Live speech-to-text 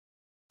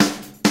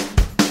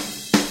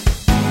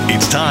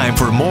time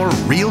for more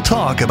real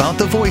talk about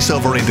the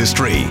voiceover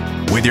industry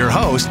with your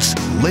hosts,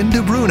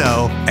 Linda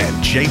Bruno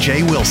and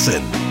JJ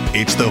Wilson.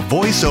 It's the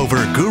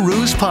Voiceover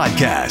Gurus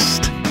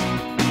Podcast.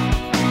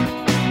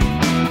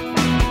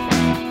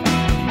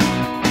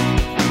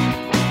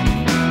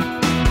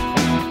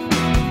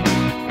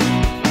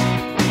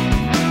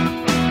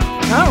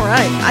 All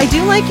right. I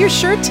do like your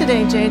shirt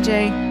today,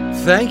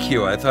 JJ. Thank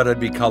you. I thought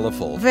it'd be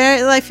colorful.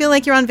 I feel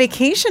like you're on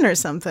vacation or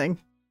something.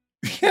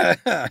 Yeah,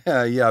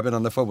 I've been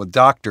on the phone with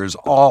doctors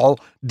all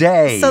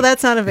day. So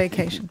that's not a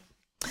vacation.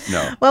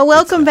 No. Well,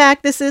 welcome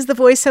back. This is the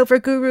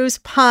Voiceover Gurus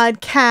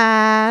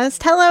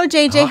Podcast. Hello,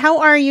 JJ. How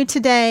are you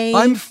today?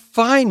 I'm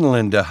fine,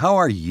 Linda. How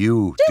are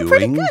you doing?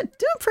 Pretty good.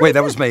 Wait,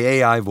 that was my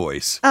AI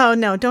voice. Oh,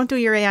 no. Don't do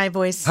your AI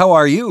voice. How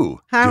are you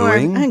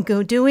doing? I'm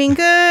doing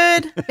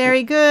good.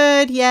 Very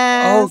good.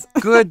 Yes. Oh,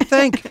 good.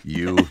 Thank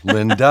you,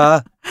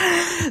 Linda.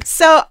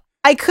 So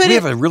I couldn't. We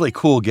have a really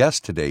cool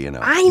guest today, you know.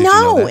 I Did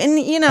know.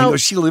 You know And, I know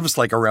she lives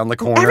like around the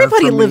corner.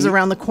 Everybody from lives me.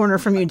 around the corner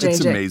from you, JJ.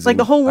 It's amazing. It's like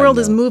the whole world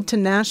has know. moved to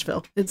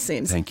Nashville, it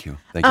seems. Thank you.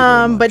 Thank you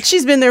very much. But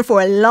she's been there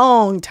for a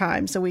long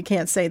time, so we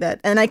can't say that.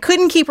 And I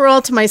couldn't keep her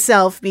all to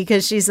myself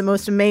because she's the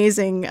most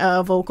amazing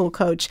vocal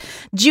coach.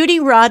 Judy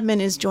Rodman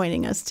is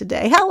joining us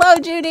today. Hello,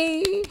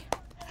 Judy.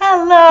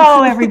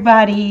 Hello,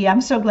 everybody.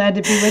 I'm so glad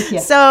to be with you.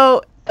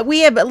 So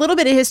we have a little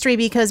bit of history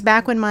because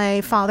back when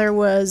my father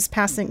was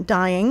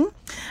dying,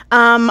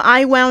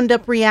 I wound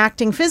up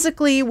reacting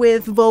physically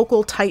with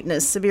vocal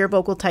tightness, severe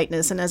vocal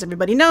tightness. And as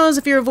everybody knows,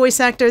 if you're a voice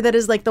actor, that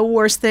is like the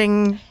worst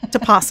thing to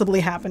possibly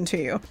happen to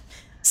you.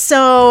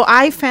 So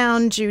I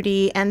found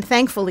Judy, and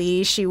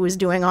thankfully she was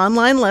doing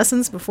online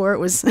lessons before it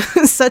was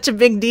such a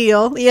big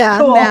deal. Yeah,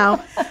 cool.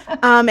 Now.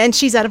 And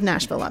she's out of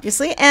Nashville,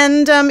 obviously.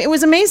 And it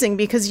was amazing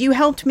because you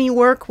helped me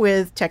work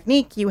with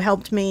technique. You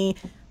helped me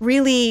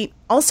really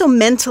also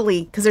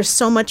mentally, because there's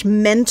so much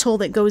mental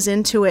that goes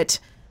into it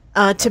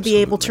to be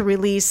able to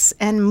release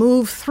and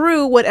move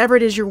through whatever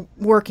it is you're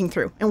working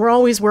through. And we're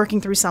always working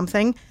through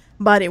something,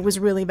 but it was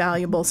really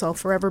valuable. So I'll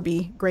forever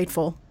be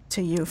grateful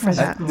to you for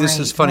that. This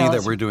is funny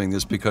that we're doing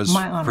this because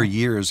for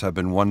years I've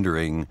been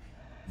wondering,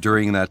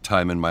 during that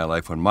time in my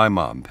life when my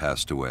mom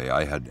passed away,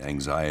 I had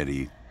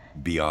anxiety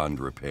beyond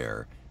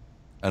repair.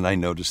 And I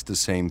noticed the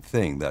same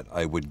thing, that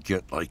I would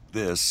get like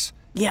this.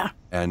 Yeah.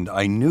 And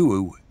I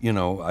knew,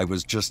 I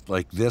was just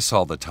like this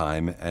all the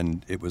time,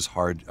 and it was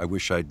hard. I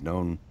wish I'd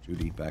known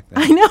Judy back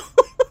then. I know.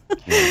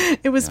 Yeah.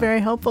 It was very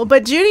helpful.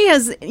 But Judy,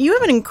 you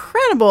have an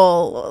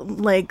incredible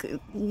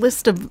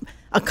list of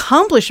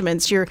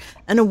accomplishments. You're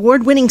an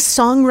award-winning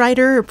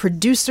songwriter, a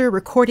producer,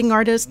 recording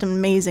artist,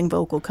 amazing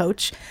vocal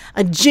coach,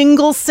 a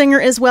jingle singer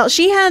as well.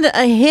 She had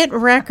a hit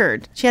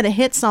record. She had a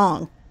hit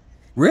song.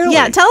 Really?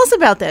 Yeah. Tell us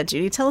about that,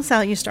 Judy. Tell us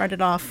how you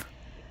started off.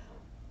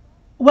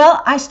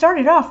 Well, I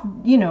started off,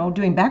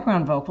 doing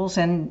background vocals,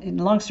 and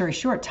long story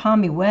short,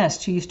 Tommy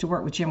West, who used to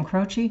work with Jim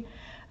Croce,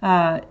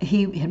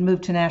 he had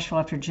moved to Nashville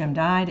after Jim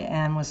died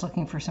and was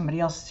looking for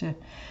somebody else to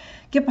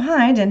get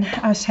behind, and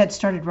I had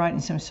started writing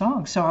some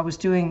songs. So I was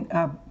doing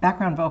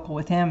background vocal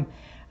with him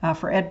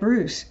for Ed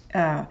Bruce,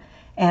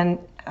 and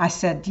I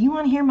said, "Do you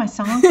want to hear my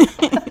song?"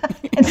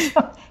 And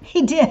so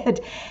he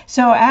did.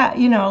 So,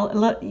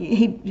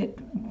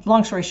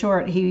 long story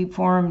short, he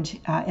formed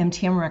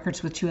MTM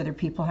Records with two other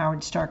people,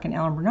 Howard Stark and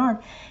Alan Bernard,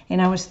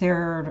 and I was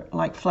their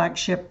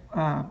flagship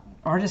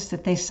artist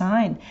that they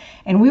signed.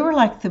 And we were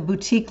like the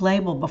boutique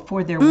label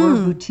before there were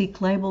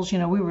boutique labels.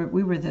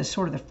 We were the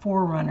sort of the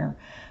forerunner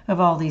of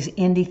all these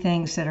indie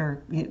things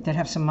that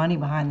have some money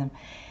behind them.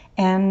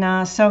 And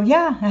I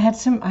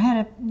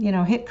had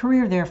a hit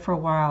career there for a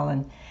while,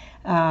 and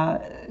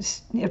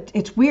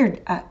it's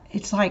weird.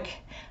 It's like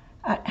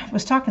I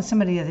was talking to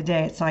somebody the other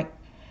day. It's like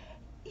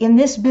in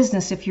this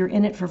business, if you're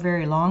in it for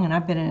very long, and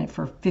I've been in it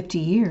for 50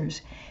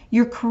 years,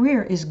 your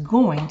career is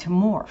going to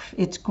morph.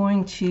 It's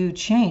going to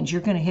change. You're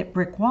going to hit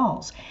brick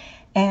walls,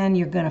 and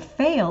you're going to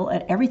fail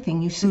at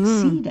everything you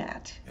succeed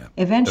at. Yeah.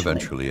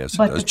 Eventually, yes, it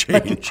does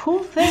change. But the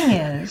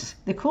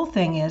cool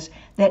thing is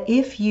that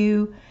if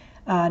you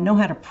know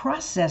how to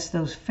process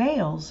those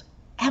fails,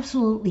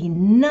 absolutely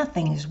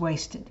nothing is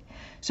wasted.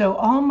 So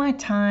all my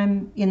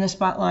time in the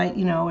spotlight,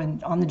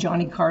 and on the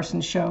Johnny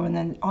Carson show, and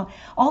then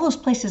all those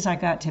places I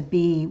got to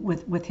be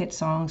with hit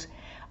songs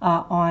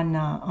on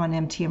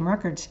MTM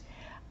Records,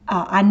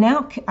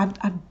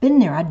 I've been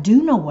there. I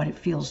do know what it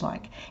feels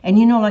like. And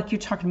like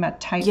you're talking about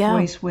tight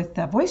voice with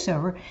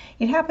voiceover,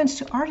 it happens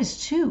to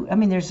artists too. I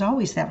mean, there's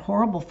always that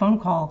horrible phone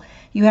call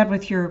you had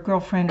with your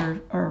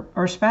girlfriend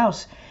or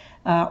spouse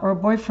or a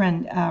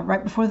boyfriend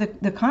right before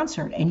the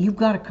concert, and you've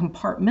got to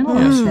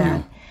compartmentalize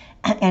that.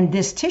 And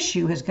this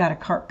tissue has got to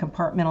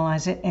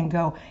compartmentalize it and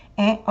go,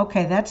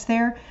 okay, that's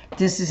there.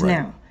 This is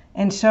now.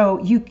 And so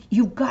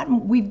we've got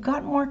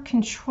more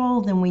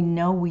control than we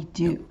know we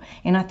do.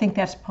 And I think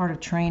that's part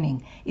of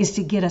training, is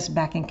to get us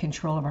back in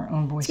control of our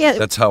own voices. Yeah.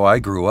 That's how I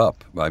grew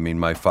up. I mean,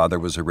 my father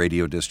was a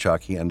radio disc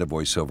jockey and a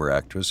voiceover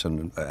actor,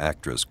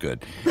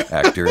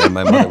 and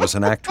my mother was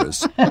an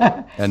actress.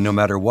 And no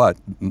matter what,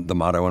 the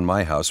motto in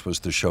my house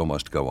was the show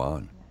must go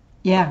on.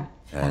 Yeah.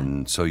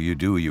 And so you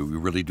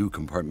really do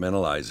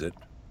compartmentalize it.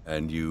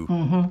 And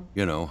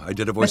I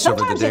did a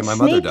voiceover the day my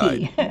mother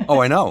died. Oh,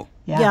 I know.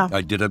 Yeah.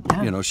 I did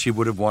she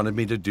would have wanted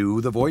me to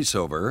do the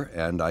voiceover,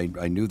 and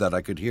I knew that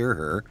I could hear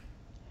her.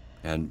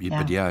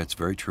 But it's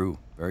very true.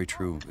 Very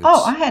true.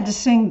 I had to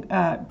sing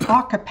a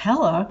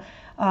cappella.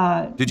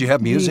 Did you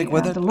have music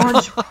with it? The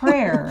Lord's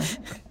Prayer.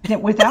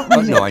 Without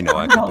music. No, I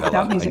know.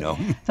 Without music. I know.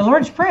 The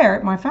Lord's Prayer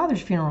at my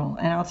father's funeral.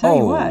 And I'll tell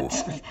you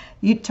what,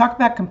 you talk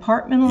about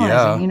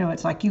compartmentalizing. Yeah.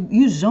 It's like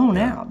you zone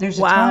out. There's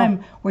a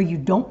time where you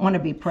don't want to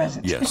be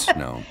present. Yes,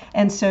 no.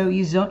 And so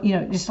you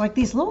zone, just like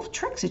these little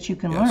tricks that you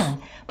can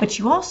learn. But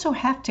you also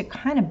have to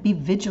kind of be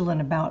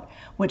vigilant about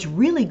what's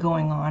really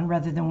going on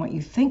rather than what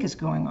you think is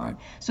going on.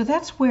 So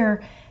that's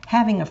where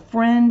having a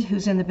friend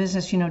who's in the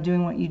business,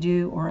 doing what you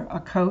do, or a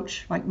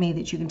coach like me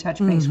that you can touch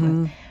base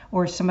with,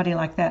 or somebody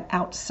like that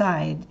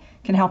outside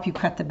can help you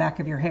cut the back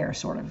of your hair,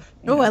 sort of.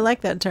 I like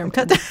that term.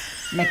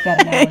 Make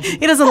that analogy.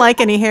 He doesn't like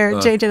any hair.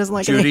 JJ doesn't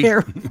like Judy? any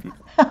hair.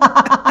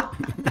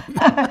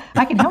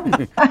 I can help you.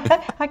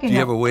 Do you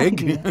have a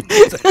wig?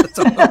 That's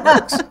how that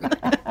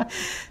works.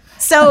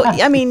 So,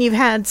 you've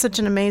had such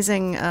an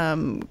amazing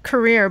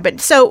career.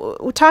 But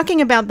so talking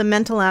about the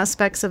mental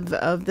aspects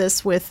of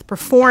this with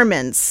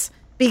performance,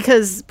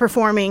 because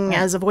performing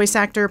as a voice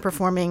actor,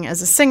 performing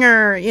as a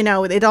singer,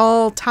 it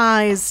all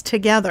ties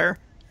together.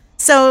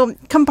 So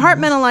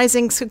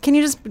compartmentalizing, so can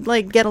you just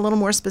get a little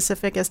more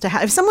specific as to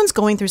how, if someone's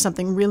going through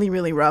something really,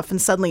 really rough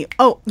and suddenly,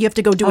 you have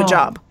to go do a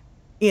job,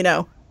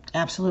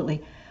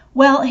 Absolutely.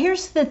 Well,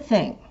 here's the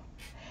thing.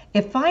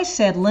 If I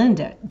said,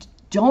 Linda,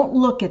 don't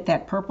look at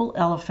that purple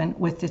elephant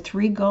with the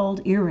 3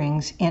 gold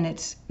earrings in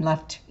its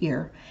left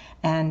ear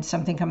and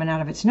something coming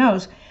out of its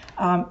nose,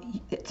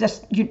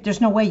 there's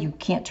no way you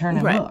can't turn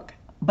and look.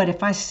 But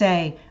if I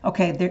say,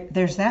 okay,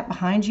 there's that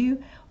behind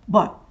you,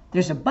 but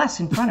there's a bus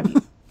in front of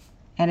you,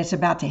 and it's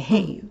about to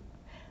hit you,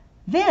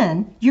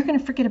 then you're going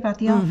to forget about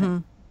the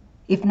elephant,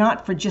 if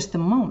not for just the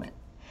moment.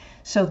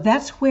 So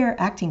that's where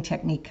acting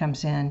technique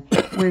comes in,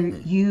 where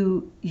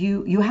you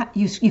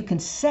can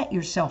set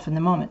yourself in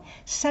the moment.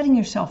 Setting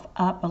yourself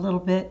up a little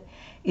bit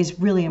is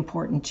really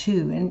important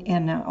too,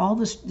 and all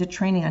the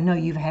training I know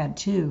you've had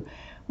too,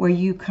 where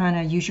you kind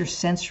of use your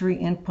sensory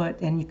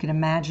input and you can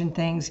imagine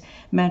things,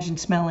 imagine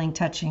smelling,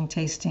 touching,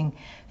 tasting,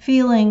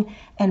 feeling,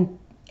 and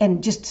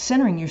just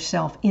centering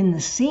yourself in the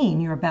scene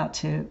you're about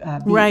to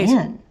be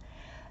in.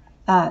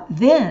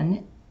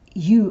 Then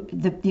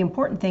the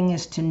important thing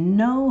is to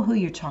know who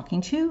you're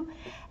talking to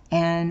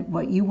and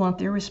what you want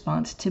their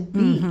response to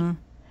be.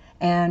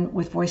 And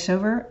with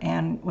voiceover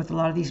and with a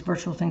lot of these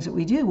virtual things that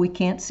we do, we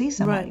can't see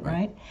somebody,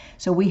 right?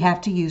 So we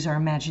have to use our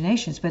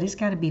imaginations, but it's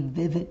got to be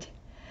vivid.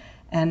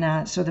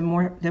 And so the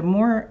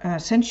more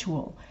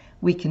sensual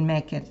we can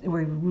make it,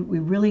 we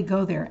really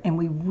go there and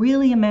we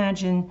really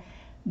imagine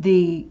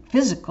the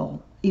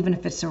physical, even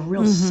if it's a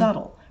real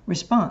subtle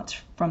response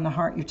from the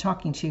heart you're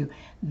talking to,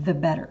 the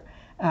better.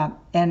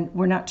 And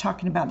we're not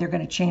talking about they're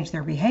going to change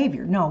their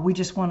behavior. No, we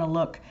just want to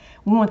look.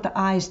 We want the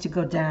eyes to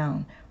go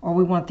down, or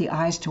we want the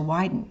eyes to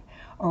widen,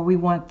 or we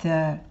want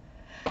the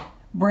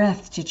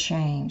breath to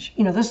change.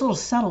 Those little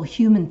subtle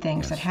human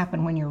things that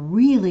happen when you're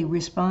really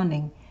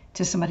responding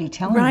to somebody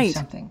telling you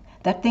something.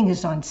 That thing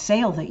is on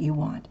sale that you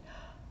want.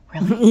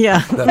 Really?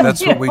 Yeah.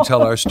 That's what we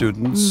tell our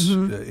students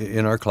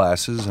in our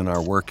classes and our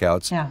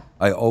workouts. Yeah.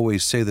 I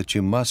always say that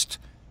you must...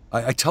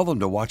 I tell them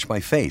to watch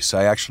my face.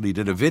 I actually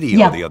did a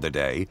video the other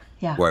day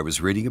where I was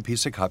reading a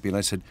piece of copy and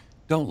I said,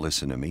 don't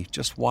listen to me,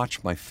 just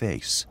watch my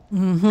face.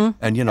 And,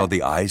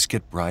 the eyes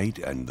get bright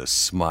and the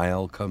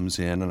smile comes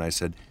in. And I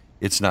said,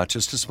 it's not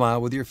just a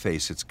smile with your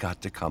face. It's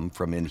got to come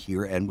from in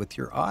here and with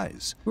your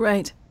eyes.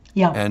 Right.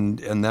 Yeah. And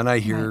then I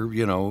hear,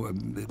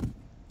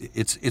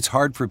 it's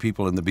hard for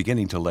people in the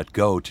beginning to let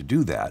go to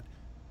do that,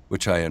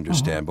 which I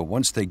understand. But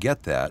once they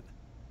get that,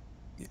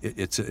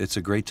 it's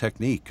a great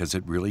technique because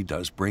it really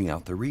does bring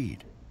out the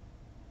read.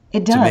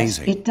 It does. It's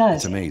amazing. It does.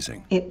 It's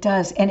amazing. It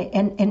does.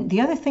 And the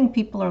other thing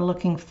people are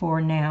looking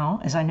for now,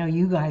 as I know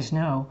you guys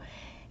know,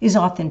 is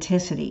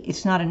authenticity.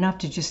 It's not enough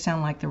to just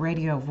sound like the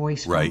radio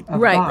voice of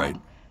God. Right.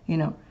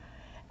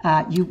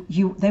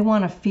 They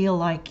want to feel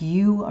like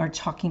you are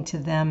talking to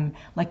them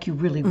like you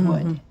really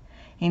would,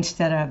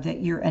 instead of that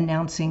you're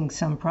announcing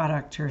some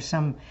product or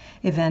some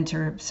event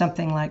or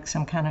something like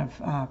some kind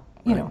of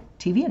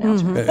TV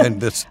announcement.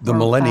 And the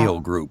millennial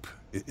group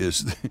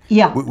is.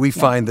 We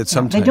find that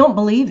sometimes they don't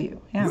believe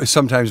you. Yeah.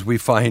 Sometimes we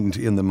find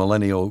in the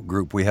millennial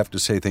group we have to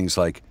say things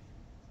like,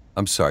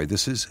 I'm sorry,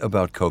 this is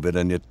about COVID,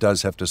 and it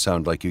does have to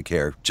sound like you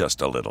care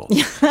just a little.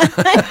 It's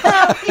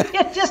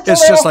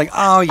just like,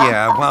 oh,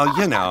 yeah, well,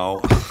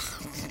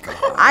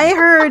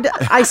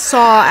 I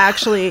saw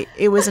actually,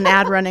 it was an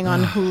ad running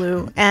on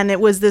Hulu, and it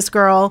was this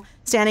girl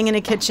standing in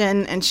a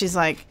kitchen, and she's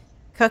like,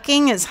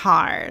 cooking is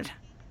hard.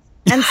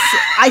 And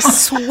I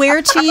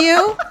swear to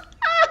you,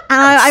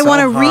 I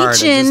want to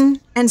reach in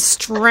and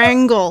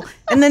strangle.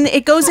 And then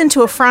it goes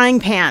into a frying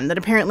pan that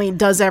apparently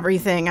does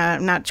everything.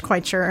 I'm not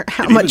quite sure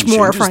how much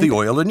more. Changes the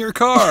oil in your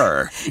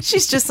car.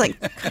 She's just like,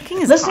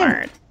 cooking is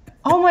hard.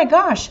 Oh my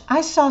gosh!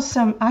 I saw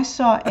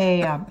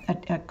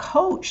a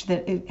coach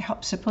that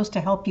supposed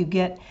to help you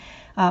get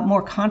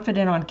more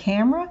confident on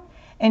camera,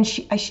 and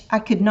I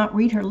could not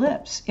read her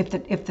lips. If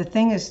the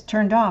thing is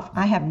turned off,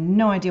 I have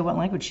no idea what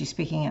language she's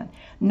speaking in.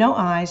 No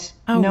eyes,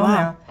 no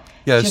mouth.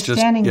 Yeah, it's just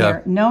standing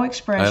there, no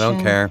expression. I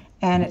don't care.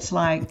 And it's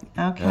like,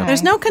 okay.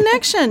 There's no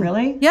connection.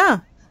 Really? Yeah.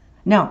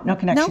 No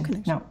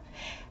connection.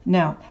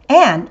 No.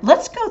 And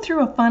let's go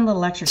through a fun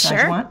little exercise.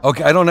 Sure. Want?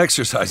 Okay, I don't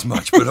exercise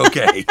much, but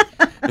okay.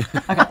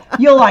 Okay.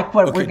 You'll like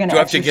what we're going do to I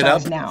have to get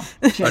up? now.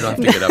 I don't have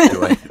to get up,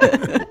 do I?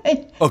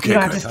 Okay, You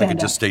don't have good. to stand I can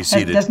just up. stay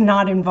seated. That does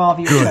not involve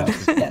your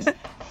toes. Yes.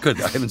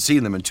 Good. I haven't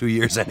seen them in 2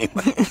 years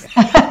anyway.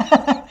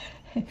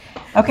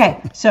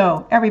 Okay,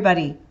 so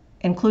everybody,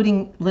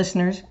 including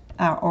listeners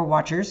or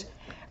watchers,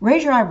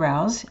 raise your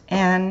eyebrows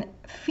and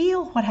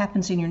feel what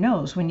happens in your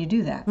nose when you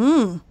do that.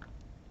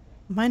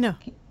 My nose.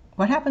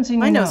 What happens in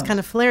your My nose? nose kind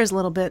of flares a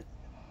little bit.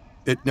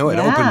 It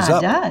opens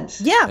up. It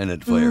does. Yeah. And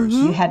it flares.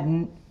 You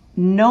had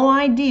no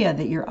idea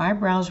that your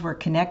eyebrows were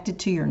connected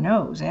to your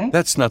nose, eh?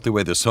 That's not the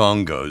way the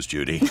song goes,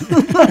 Judy.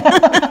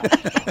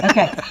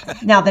 Okay.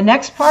 Now, the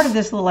next part of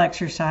this little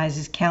exercise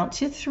is count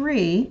to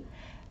 3,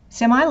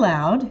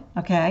 semi-loud,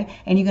 okay?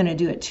 And you're going to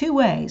do it 2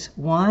 ways.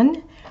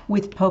 1,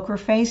 with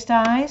poker-faced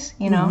eyes,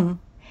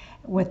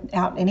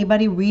 without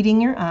anybody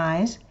reading your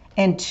eyes.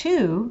 And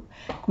 2,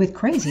 with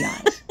crazy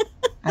eyes.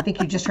 I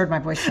think you just heard my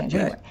voice change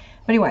anyway.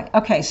 But anyway,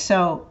 okay,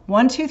 so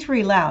 1, 2,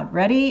 3, loud.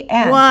 Ready?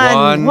 And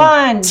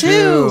 1,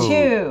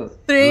 2,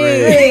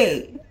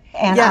 3.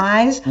 And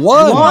eyes.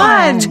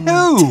 1,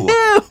 2,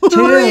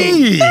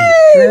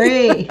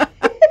 3.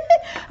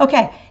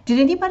 Okay, did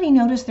anybody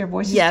notice their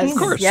voices Yes. changed?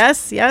 Of course.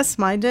 Yes,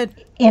 mine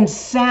did. In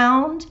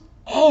sound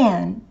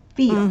and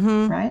feel,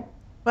 right?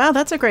 Wow,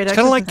 that's a great It's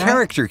kind of exercise. like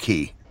character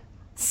key.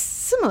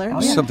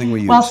 Similar. Something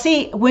we use. Well,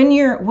 see, when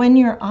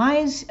your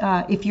eyes,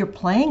 if you're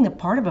playing the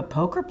part of a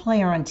poker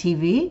player on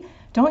TV,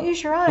 don't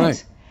use your eyes.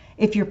 Right.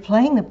 If you're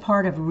playing the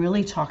part of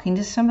really talking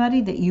to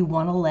somebody that you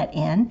want to let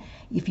in,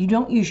 if you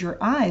don't use your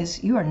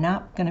eyes, you are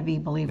not going to be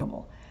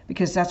believable,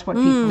 because that's what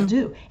people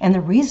do. And the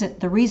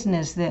reason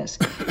is this: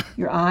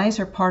 your eyes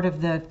are part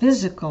of the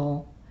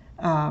physical.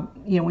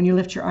 When you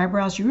lift your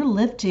eyebrows, you're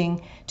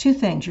lifting 2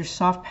 things: your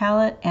soft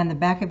palate and the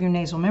back of your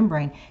nasal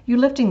membrane. You're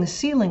lifting the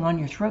ceiling on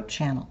your throat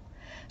channel.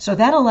 So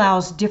that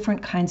allows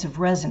different kinds of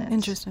resonance.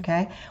 Interesting.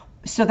 Okay?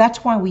 So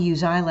that's why we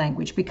use eye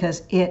language,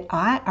 because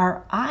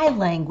our eye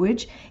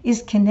language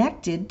is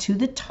connected to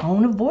the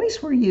tone of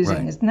voice we're using.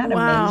 Right. Isn't that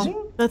Wow.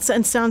 amazing?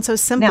 And sounds so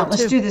simple, Now,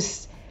 let's too. do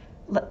this.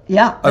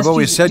 Yeah. I've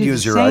always said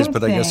use your eyes,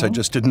 but I guess I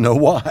just didn't know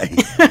why.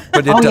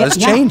 But it does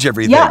change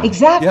everything. Yeah,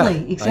 exactly.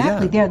 Yeah.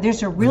 Exactly.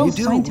 There's a real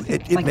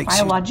scientific, it makes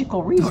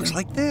biological reason. It looks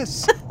like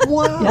this.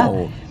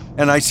 Wow.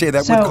 And I say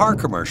that So- with car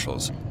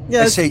commercials.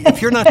 Yes. I say,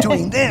 if you're not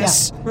doing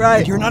this, Right.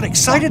 and you're not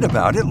excited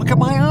about it, look at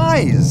my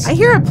eyes. I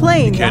hear a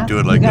plane. Can't do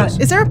it like You got this.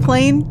 Is there a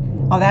plane?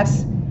 Oh,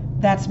 that's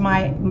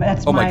my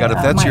Oh my God,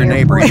 if that's my your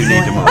neighbor, airport you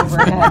need to going move.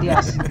 overhead,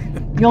 yes.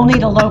 You'll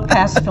need a low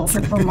pass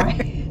filter for my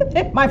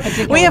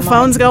particular. We have mic.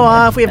 phones go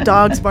off. We have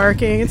dogs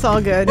barking. It's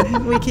all good.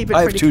 We keep it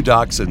I have pretty 2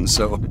 dachshunds,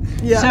 so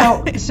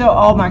Yeah. So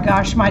oh my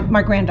gosh,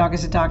 my grand dog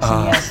is a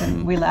dachshund, yes,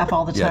 and we laugh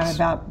all the time Yes.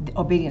 about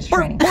obedience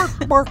training.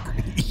 bark, bark.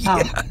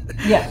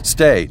 Yeah.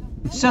 Stay.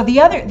 So the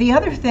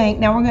other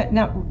thing,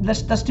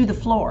 let's do the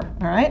floor,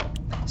 all right?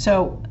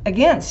 So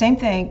again, same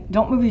thing.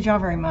 Don't move your jaw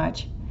very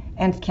much,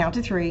 and count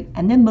to 3,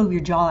 and then move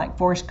your jaw like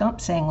Forrest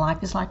Gump, saying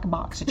life is like a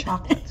box of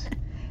chocolates.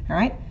 All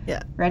right?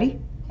 Yeah. Ready?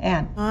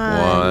 And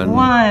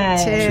 1,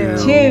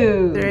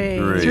 2,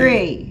 three.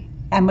 3,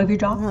 and move your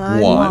jaw.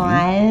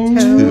 1,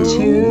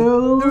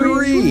 2,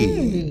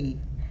 3.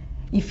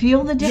 You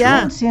feel the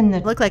difference in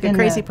the Look like a in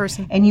crazy the-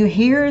 person. and you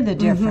hear the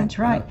difference,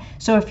 right?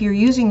 So if you're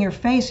using your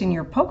face in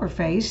your poker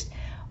face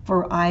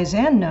for eyes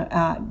and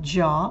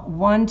jaw,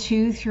 1,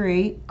 2,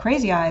 3,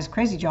 crazy eyes,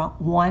 crazy jaw,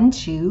 1,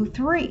 2,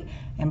 3,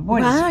 and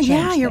boy, does Wow, it change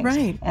yeah, you're things.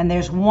 right. And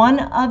there's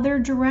one other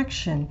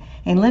direction,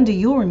 and Linda,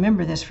 you'll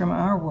remember this from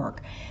our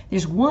work.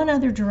 There's one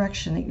other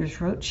direction that your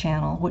throat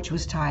channel, which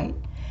was tight,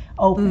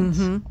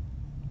 opens.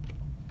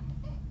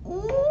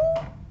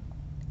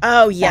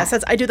 Oh, yes.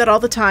 I do that all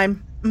the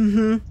time.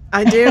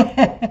 I do.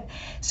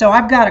 So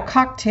I've got a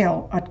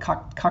cockpit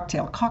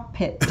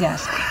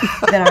desk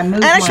that I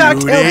move And a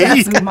cocktail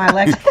desk. move my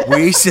legs.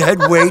 We said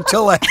wait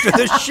till after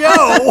the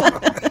show.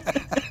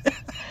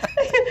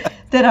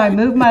 That I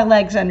move my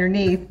legs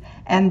underneath,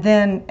 and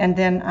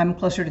then I'm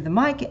closer to the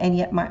mic, and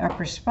yet my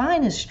upper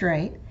spine is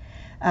straight,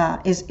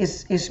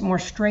 is more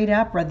straight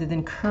up rather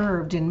than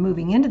curved and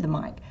moving into the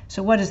mic.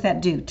 So what does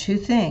that do? 2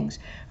 things.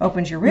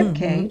 Opens your rib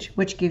cage,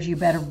 which gives you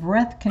better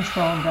breath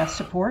control and breath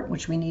support,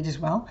 which we need as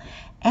well.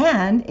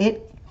 And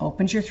it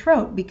opens your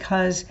throat,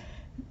 because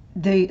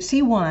the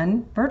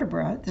C1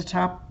 vertebra, the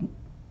top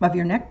of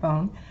your neck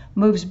bone,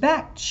 moves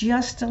back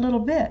just a little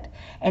bit.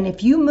 And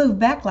if you move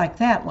back like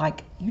that,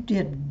 like you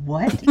did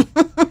what?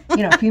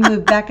 if you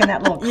move back in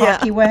that little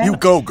cocky way, you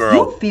go, girl.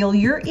 You'll feel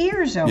your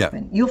ears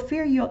open. You'll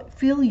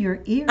feel your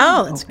ears.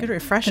 Oh, that's a good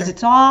refresher. Because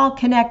it's all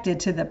connected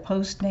to the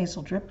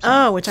post-nasal drip zone.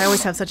 Oh, which I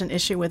always have such an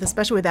issue with,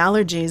 especially with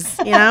allergies.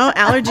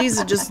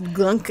 Allergies just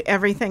gunk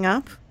everything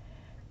up.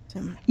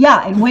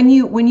 Yeah, and when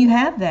you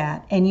have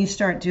that and you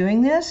start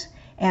doing this,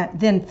 and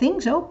then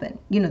things open.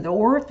 The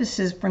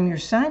orifices from your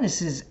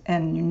sinuses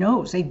and your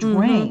nose, they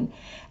drain.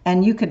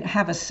 And you could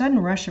have a sudden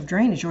rush of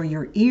drainage, or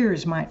your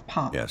ears might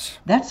pop. Yes.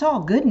 That's all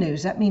good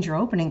news. That means you're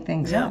opening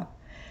things up.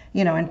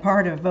 And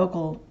part of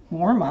vocal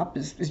warm-up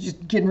is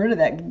just getting rid of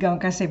that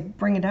gunk. I say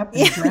bring it up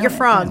and drown Your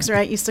frogs,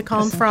 right? Used to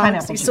call them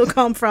frogs. You still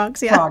call them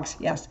frogs, yeah. Frogs,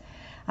 yes.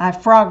 I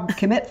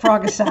commit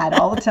frogicide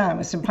all the time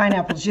with some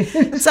pineapple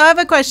juice. So I have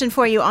a question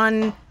for you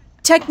on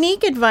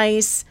technique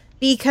advice,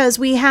 because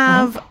we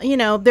have,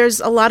 there's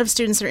a lot of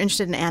students that are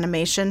interested in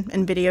animation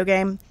and video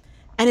game,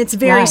 and it's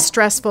very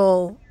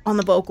stressful on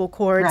the vocal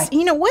cords.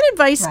 Right. What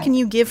advice can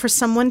you give for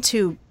someone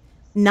to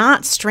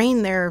not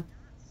strain their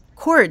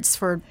cords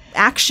for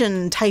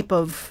action type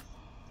of,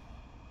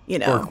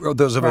 Or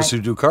those of us who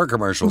do car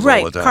commercials all the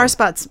time. Right, car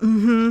spots.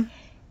 Mm-hmm.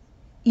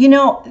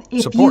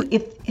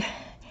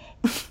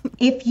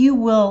 If you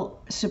will,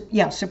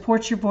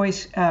 support your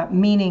voice,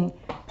 meaning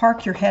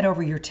park your head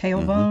over your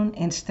tailbone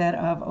instead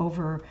of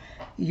over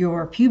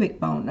your pubic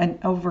bone and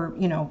over,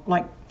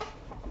 like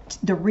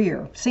the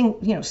rear.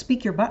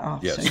 Speak your butt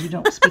off so you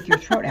don't speak your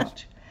throat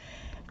out.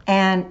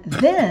 And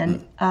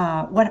then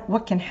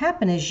what can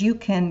happen is you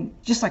can,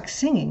 just like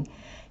singing,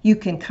 you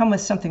can come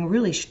with something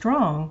really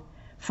strong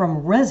from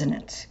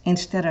resonance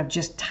instead of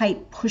just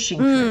tight pushing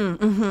through.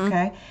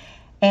 Okay.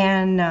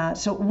 And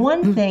so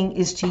one thing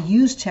is to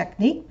use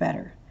technique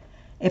better.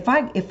 If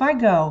I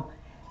go,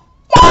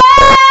 yeah,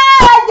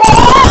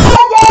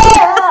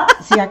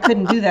 see, I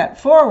couldn't do that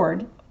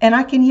forward, and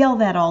I can yell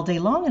that all day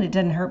long, and it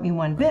doesn't hurt me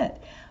one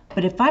bit.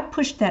 But if I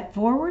pushed that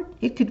forward,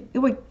 it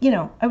would,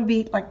 I would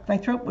be like my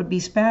throat would be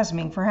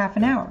spasming for half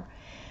an hour.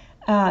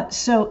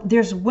 So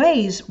there's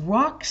ways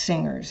rock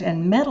singers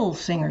and metal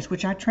singers,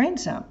 which I train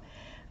some,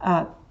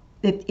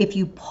 if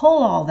you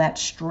pull all that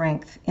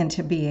strength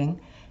into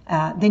being,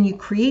 then you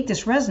create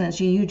this resonance,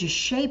 and you just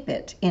shape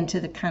it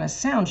into the kind of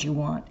sounds you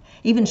want.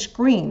 Even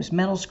screams,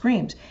 metal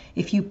screams.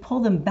 If you pull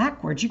them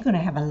backwards, you're going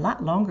to have a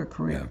lot longer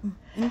career.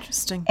 Yeah.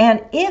 Interesting.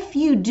 And if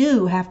you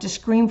do have to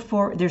scream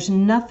there's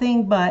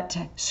nothing but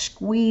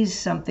squeeze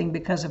something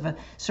because of a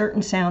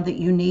certain sound that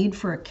you need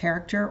for a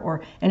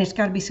character, and it's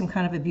got to be some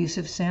kind of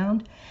abusive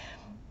sound,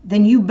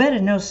 then you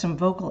better know some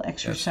vocal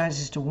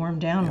exercises to warm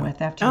down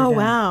with after you're done. Oh,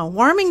 wow.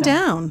 Warming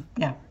down.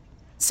 Yeah.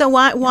 So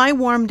why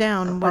warm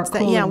down? What's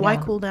that? Yeah, why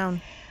cool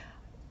down?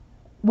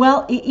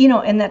 Well,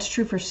 and that's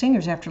true for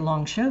singers after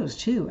long shows,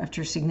 too,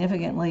 after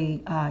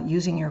significantly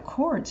using your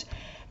chords.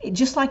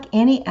 Just like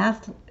any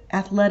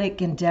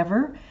athletic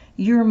endeavor,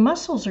 your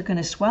muscles are going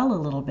to swell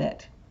a little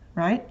bit,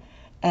 right?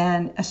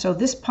 And so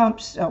this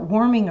pumps,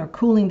 warming or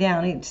cooling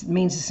down, it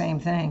means the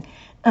same thing,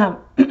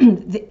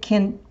 that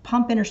can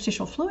pump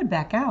interstitial fluid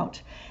back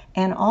out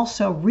and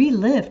also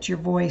relift your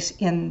voice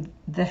in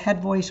the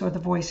head voice or the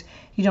voice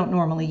you don't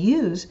normally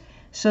use,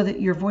 so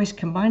that your voice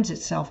combines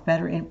itself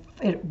better and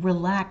it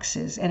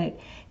relaxes and it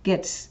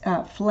gets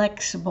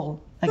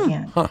flexible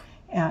again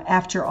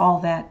after all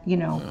that,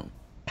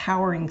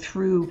 powering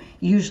through,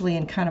 usually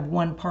in kind of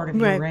one part of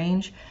your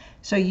range.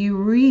 So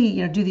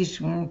you do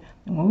these,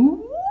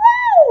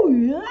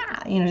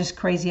 just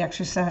crazy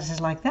exercises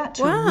like that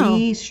to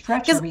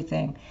re-stretch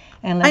everything.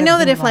 And I know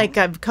that if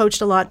I've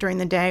coached a lot during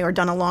the day or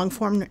done a long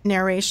form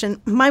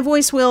narration, my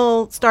voice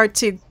will start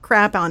to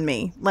crap on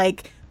me,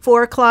 like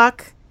 4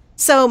 o'clock.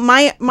 So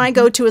my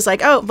go-to is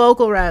like,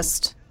 vocal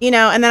rest, and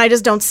then I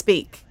just don't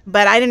speak.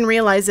 But I didn't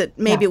realize that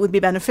maybe it would be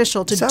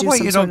beneficial to do something. Is that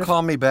why you don't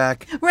call me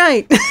back?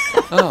 Right.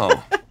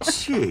 Oh,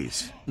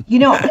 jeez.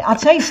 I'll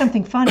tell you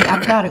something funny.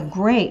 I've got a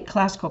great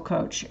classical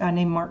coach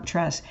named Mark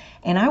Truss,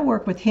 and I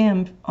work with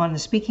him on the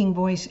speaking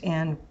voice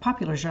and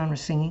popular genre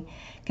singing,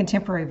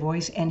 contemporary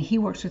voice, and he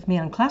works with me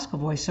on classical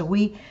voice. So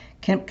we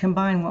can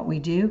combine what we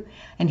do.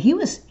 And he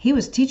was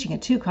teaching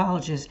at 2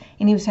 colleges,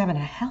 and he was having a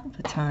hell of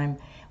a time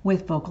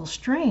with vocal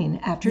strain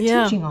after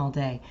teaching all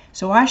day.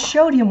 So I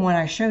showed him what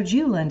I showed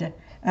you, Linda,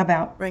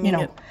 about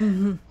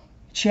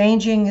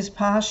changing his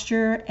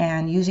posture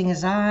and using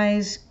his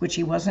eyes, which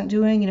he wasn't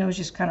doing. He was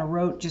just kind of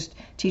rote, just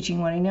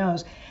teaching what he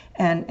knows,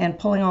 and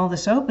pulling all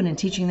this open and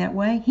teaching that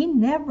way. He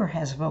never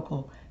has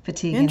vocal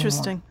fatigue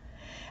Interesting.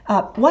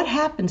 anymore. What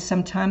happens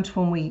sometimes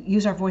when we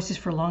use our voices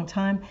for a long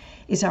time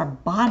is our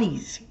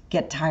bodies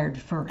get tired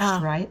first,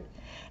 right?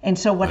 And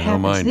so what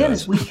happens then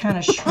is we kind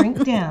of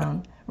shrink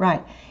down.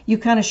 Right. You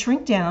kind of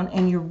shrink down,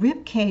 and your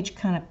rib cage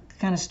kind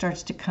of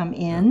starts to come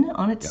in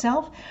on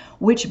itself,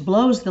 which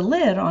blows the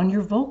lid on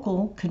your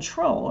vocal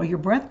control or your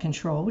breath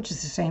control, which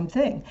is the same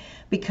thing,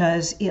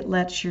 because it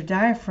lets your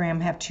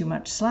diaphragm have too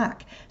much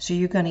slack. So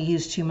you're going to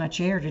use too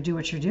much air to do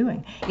what you're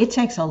doing. It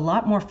takes a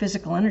lot more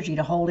physical energy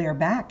to hold air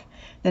back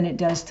than it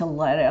does to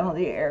let out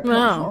the air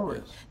come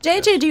forward.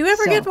 JJ, do you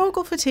ever get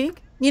vocal fatigue?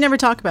 You never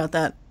talk about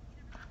that.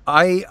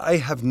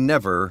 I have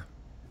never,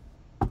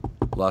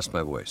 lost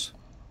my voice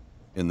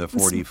in the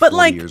 40 but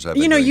like, years I've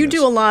been you know, doing you this.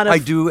 do a lot of... I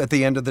do at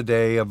the end of the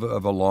day of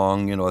a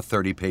long, a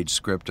 30-page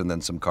script and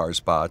then some car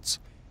spots.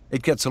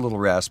 It gets a little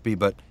raspy,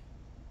 but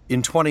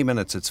in 20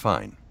 minutes it's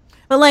fine.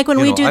 But like when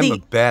we do I'm a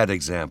bad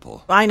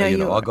example. I know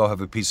you. I'll go have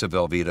a piece of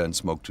Velveeta and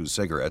smoke 2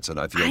 cigarettes, and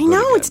I feel good I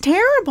know, again. it's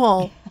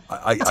terrible.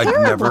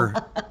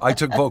 I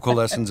took vocal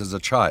lessons as a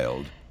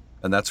child,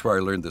 and that's where I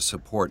learned the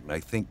support, and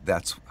I think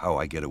that's how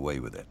I get away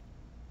with it.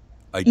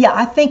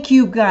 I think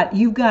you've got a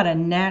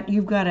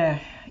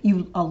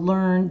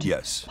learned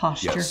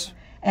posture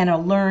and a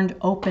learned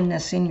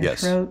openness in your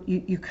throat.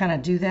 You kind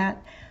of do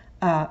that.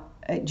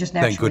 Just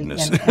naturally. Thank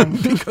goodness,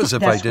 and because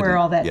if I didn't, where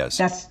all that, yes.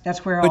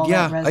 that's where all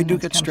that resonance I do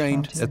get comes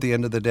strained from, at the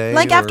end of the day.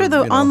 Like after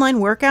the online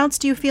workouts,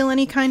 do you feel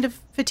any kind of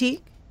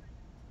fatigue?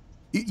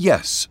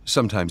 Yes,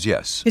 sometimes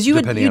yes. Because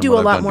you do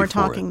a lot more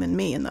talking than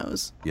me in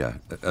those. Yeah,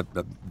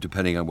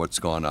 depending on what's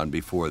gone on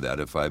before that.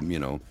 If I'm,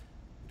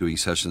 doing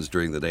sessions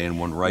during the day and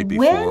one right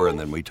before, and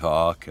then we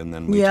talk, and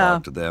then we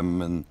talk to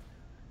them, and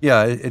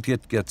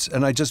it gets,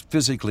 and I just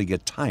physically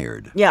get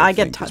tired. Yeah, I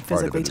get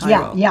physically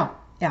tired.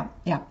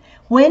 Yeah.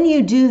 When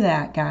you do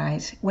that,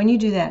 guys,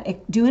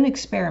 do an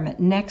experiment.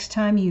 Next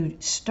time you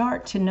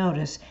start to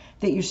notice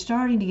that you're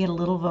starting to get a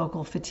little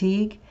vocal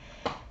fatigue,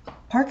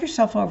 park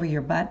yourself over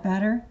your butt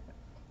better,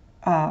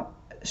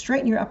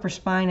 straighten your upper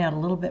spine out a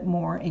little bit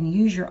more, and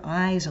use your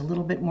eyes a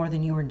little bit more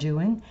than you were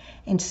doing,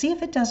 and see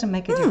if it doesn't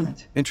make a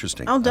difference.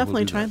 Interesting. I'll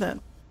definitely try that.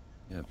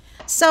 Yeah.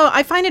 So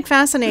I find it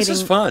fascinating.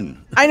 This is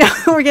fun. I know,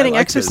 we're getting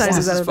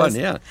exercises out of this. This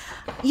is fun,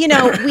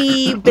 yeah.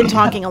 We've been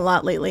talking a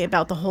lot lately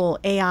about the whole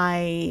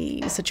AI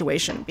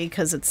situation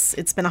because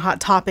it's been a hot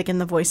topic in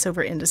the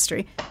voiceover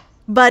industry.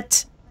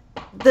 But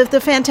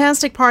the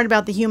fantastic part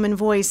about the human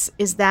voice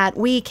is that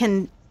we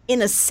can,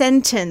 in a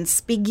sentence,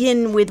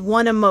 begin with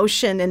one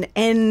emotion and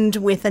end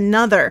with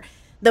another.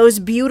 Those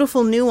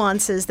beautiful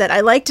nuances that I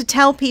like to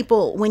tell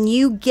people, when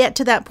you get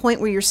to that point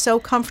where you're so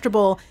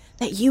comfortable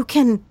that you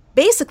can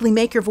basically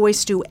make your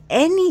voice do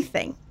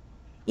anything,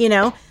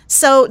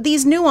 So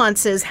these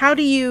nuances, how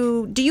do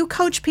you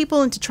coach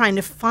people into trying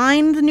to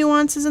find the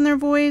nuances in their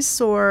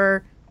voice,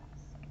 or?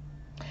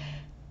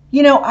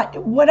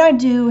 What I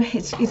do,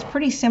 it's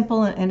pretty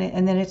simple,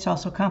 and then it's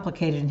also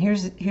complicated. And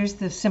here's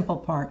the simple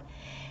part.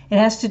 It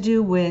has to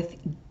do with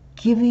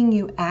giving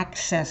you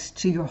access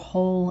to your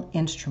whole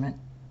instrument.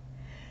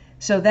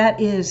 So that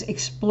is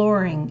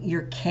exploring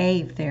your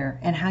cave there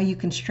and how you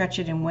can stretch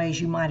it in ways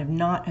you might have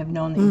not have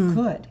known that you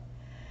could.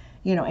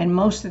 And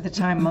most of the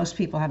time, most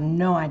people have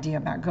no idea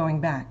about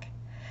going back.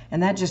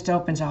 And that just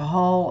opens a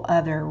whole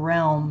other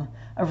realm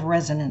of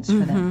resonance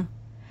for them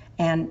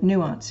and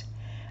nuance.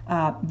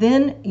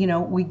 Then,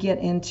 we get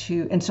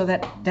into, and so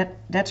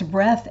that's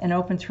breath and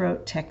open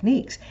throat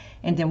techniques.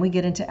 And then we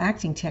get into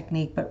acting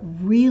technique, but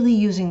really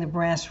using the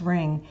brass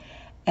ring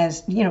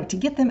as, to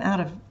get them out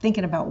of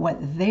thinking about what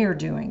they're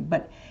doing.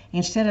 But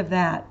instead of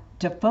that,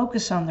 to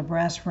focus on the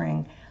brass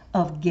ring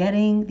of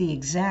getting the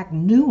exact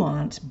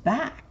nuance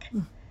back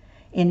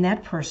in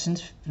that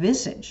person's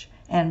visage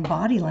and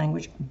body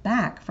language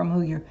back from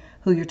who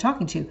you're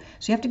talking to.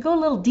 So you have to go a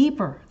little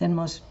deeper than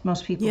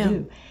most people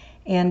do.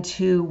 And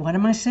to, what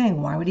am I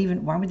saying? Why would they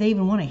even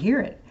want to hear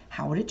it?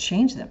 How would it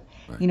change them?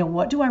 Right.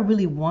 What do I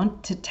really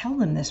want to tell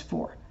them this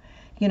for?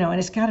 And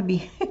it's got to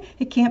be,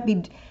 it can't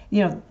be,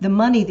 the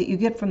money that you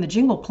get from the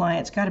jingle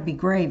client's got to be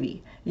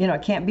gravy.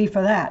 It can't be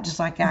for that, just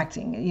like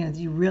acting.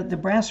 The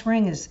brass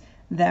ring is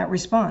that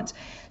response.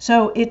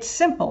 So it's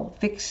simple.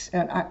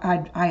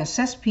 I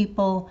assess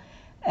people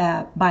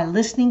by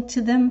listening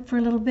to them for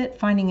a little bit,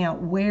 finding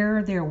out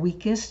where they're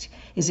weakest.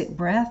 Is it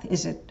breath?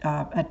 Is it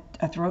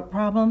a throat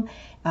problem?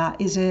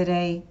 Is it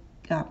a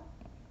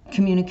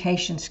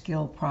communication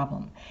skill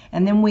problem?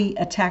 And then we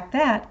attack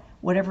that,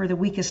 whatever the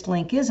weakest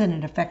link is, and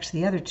it affects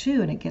the other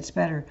two, and it gets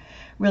better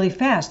really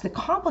fast. The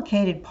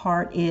complicated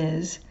part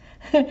is,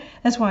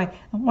 that's why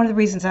one of the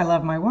reasons I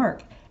love my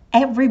work,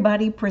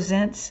 everybody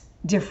presents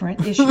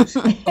different issues.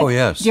 Oh,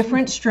 yes.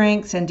 Different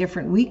strengths and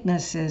different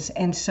weaknesses.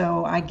 And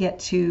so I get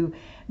to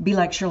be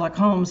like Sherlock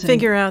Holmes and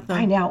figure out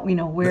find out,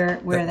 where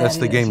that is. That's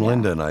the game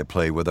Linda and I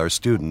play with our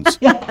students.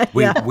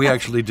 We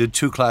actually did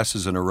 2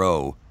 classes in a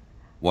row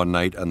one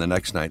night and the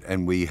next night,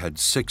 and we had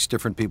 6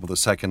 different people the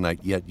second night,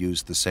 yet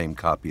used the same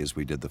copy as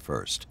we did the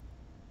first.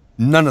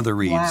 None of the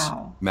reads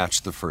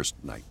matched the first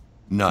night.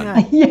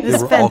 None. Yeah. They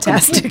were all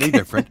completely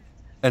different,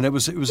 and it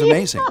was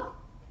amazing.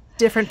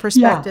 Different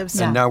perspectives.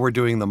 And now we're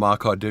doing the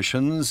mock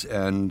auditions,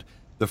 and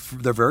the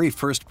very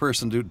first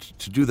person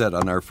to do that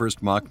on our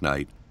first mock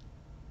night,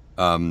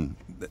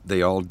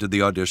 they all did the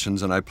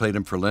auditions, and I played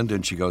them for Linda,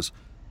 and she goes,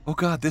 "Oh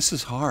God, this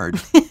is hard,"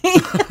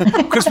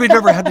 because we'd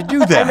never had to do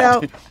that. I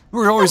know. We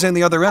were always in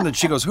the other end, and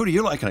she goes, "Who do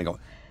you like?" And I go,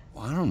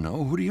 "Well, I don't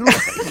know. Who do you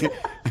like?"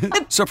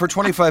 So for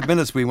 25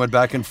 minutes, we went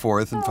back and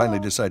forth, and finally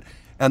decided.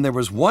 And there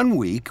was one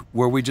week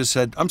where we just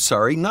said, "I'm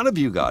sorry, none of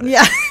you got it."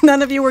 Yeah,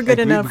 none of you were good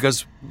enough.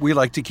 Because we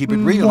like to keep it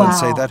real and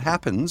say that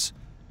happens,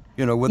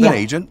 with an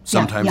agent.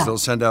 Sometimes they'll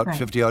send out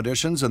 50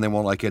 auditions and they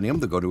won't like any of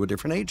them. They'll go to a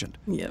different agent.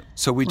 Yeah.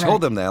 So we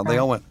told them that. They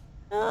all went,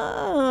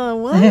 Oh,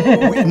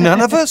 what?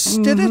 None of us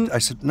did it? I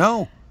said,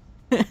 no.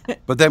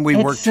 But then we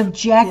worked. It's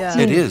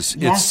subjective. It is.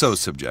 Yes. It's so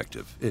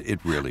subjective.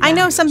 It really I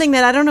know is. something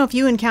that I don't know if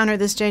you encounter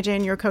this, JJ,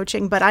 in your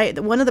coaching, but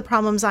one of the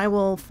problems I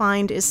will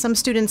find is some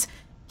students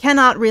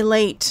cannot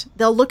relate.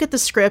 They'll look at the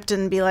script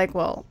and be like,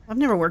 well, I've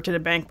never worked at a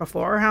bank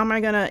before. How am I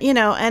going to,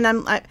 and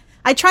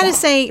I try to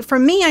say, for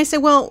me, I say,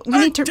 well,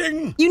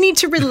 you need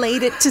to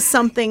relate it to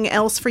something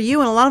else for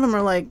you. And a lot of them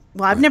are like,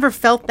 well, I've never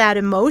felt that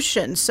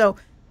emotion. So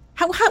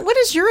what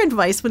is your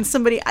advice when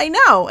somebody, I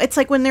know, it's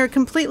like when they're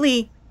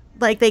completely,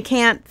 like they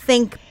can't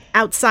think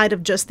outside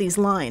of just these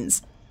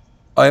lines.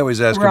 I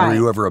always ask them, were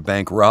you ever a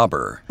bank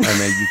robber? I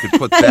mean, you could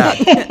put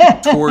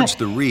that towards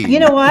the read. You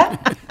know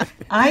what?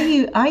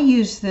 I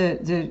use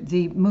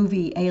the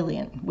movie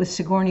Alien with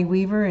Sigourney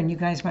Weaver, and you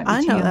guys might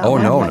be too young. Oh,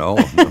 no.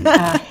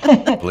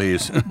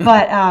 Please.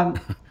 But,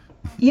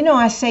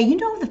 I say,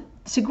 the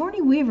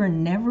Sigourney Weaver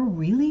never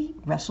really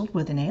wrestled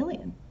with an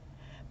alien,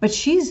 but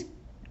she's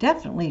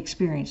definitely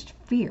experienced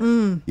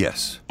fear.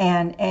 Yes.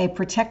 And a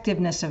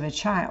protectiveness of a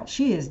child.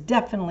 She has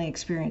definitely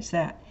experienced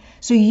that.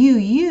 So you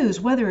use,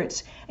 whether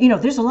it's,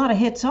 there's a lot of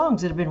hit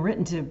songs that have been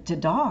written to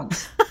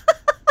dogs.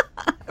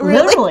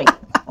 Really? Literally.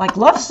 Like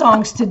love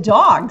songs to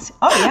dogs.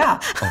 Oh, yeah.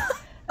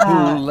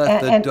 Who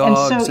let the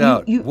dogs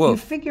out? You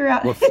figure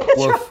out. Woof, That's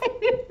woof.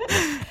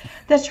 right.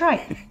 That's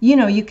right.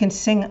 You can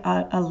sing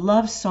a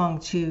love song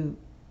to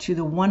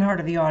the one heart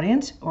of the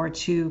audience, or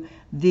to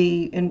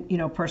the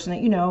person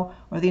that you know,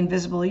 or the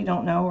invisible you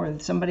don't know, or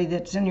somebody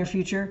that's in your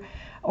future,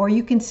 or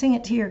you can sing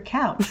it to your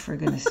couch, for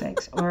goodness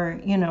sakes, or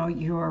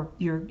your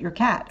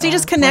cat. So you're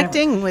just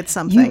connecting with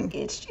something.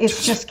 It's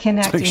just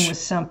connecting with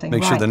something.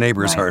 Make sure the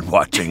neighbors aren't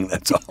watching.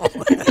 That's all.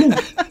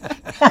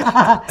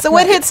 So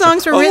what hit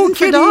songs were written for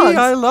Kitty, dogs?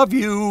 I love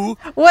you.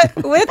 What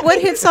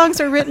hit songs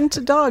are written to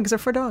dogs or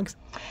for dogs?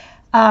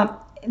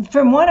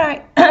 From what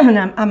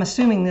I'm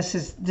assuming this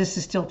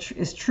is still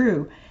is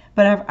true,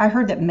 but I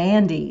heard that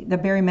Mandy, the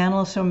Barry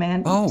Manilow song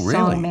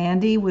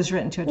Mandy, was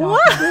written to a dog.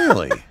 What?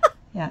 Really?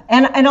 Yeah,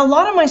 and a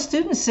lot of my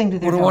students sing to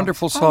their dogs. What a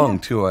wonderful song,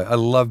 too. I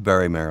love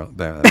Barry Manilow.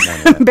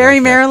 Barry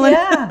Manilow?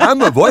 Yeah.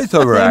 I'm a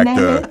voiceover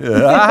actor.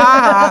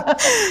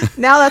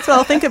 Now that's what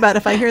I'll think about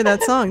if I hear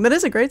that song. That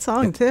is a great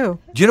song, too.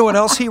 Do you know what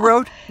else he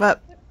wrote?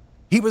 But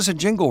He was a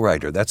jingle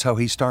writer. That's how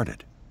he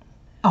started.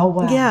 Oh,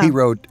 wow. Yeah. He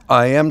wrote,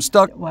 I am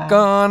stuck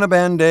on a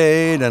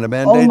Band-Aid, and a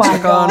Band-Aid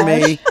stuck on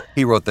me.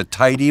 He wrote the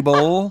Tidy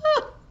Bowl.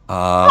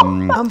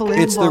 Unbelievable.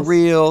 It's the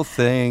real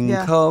thing,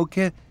 Yeah. Coke.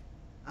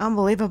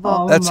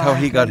 Unbelievable. That's how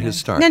he got his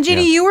start. Now,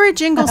 Judy, you were a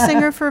jingle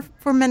singer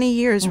for many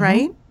years,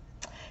 right?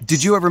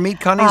 Did you ever meet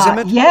Connie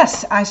Zimmett?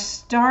 Yes, I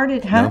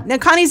started. Huh? Now,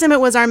 Connie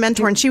Zimmett was our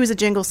mentor, and she was a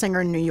jingle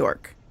singer in New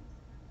York.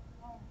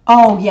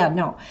 Oh yeah,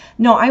 no.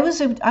 I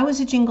was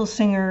a jingle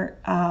singer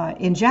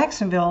in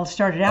Jacksonville.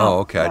 Started out. Oh,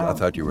 okay. I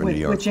thought you were in New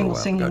York with jingle for a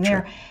while. singing Gotcha.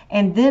 there,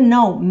 and then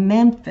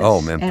Memphis. Oh,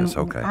 Memphis. And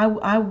Okay.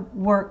 I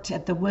worked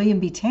at the William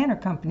B. Tanner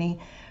Company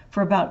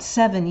for about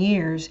 7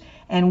 years,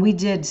 and we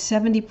did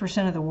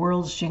 70% of the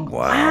world's jingles.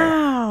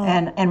 Wow.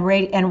 And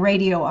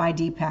radio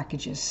ID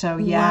packages. So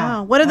yeah.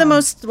 Wow. What are the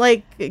most,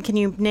 can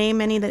you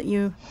name any that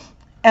you...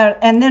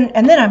 And then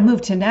I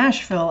moved to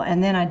Nashville,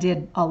 and then I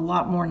did a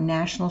lot more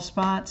national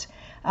spots.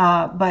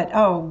 But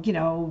all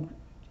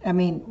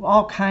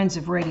kinds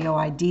of radio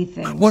ID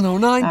things.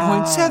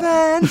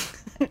 109.7.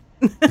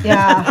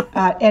 Yeah,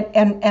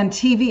 and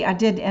TV. I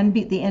did the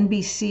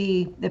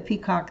NBC, the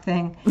Peacock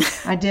thing.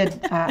 I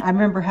did. I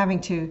remember having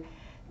to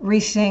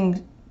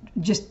re-sing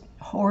just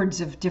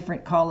hordes of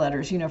different call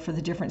letters, for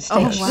the different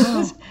stations.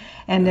 Oh, wow.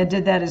 And I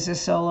did that as a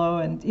solo.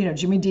 And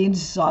Jimmy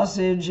Dean's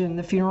Sausage and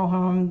the Funeral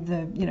Home.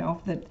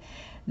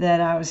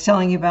 That I was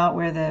telling you about,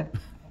 where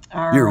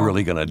You're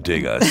really gonna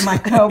dig us. My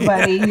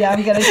co-buddy, yeah,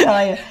 I'm gonna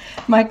tell you,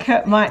 my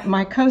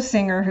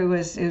co-singer, who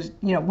was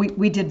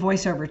we did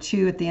voiceover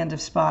too at the end of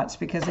spots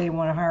because they didn't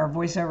want to hire a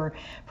voiceover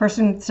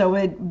person, so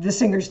the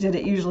singers did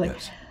it usually,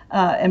 Yes.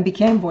 And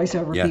became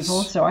voiceover Yes.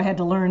 people. So I had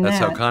to learn That's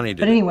that. how Connie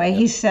did But it. anyway, Yep.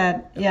 he said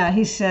at the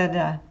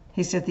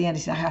end,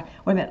 he said,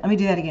 wait a minute, let me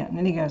do that again. And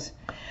then he goes,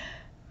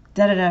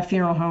 da-da-da,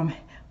 Funeral Home,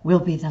 we'll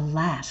be the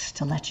last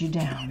to let you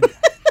down.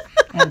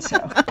 And so,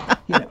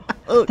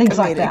 things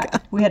like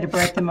that. We had to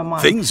break them a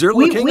mind. Things are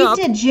looking up.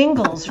 We did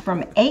jingles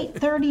from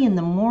 8:30 in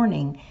the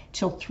morning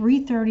till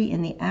 3:30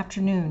 in the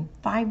afternoon,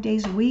 5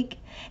 days a week.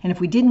 And if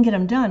we didn't get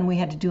them done, we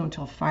had to do them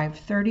till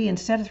 5:30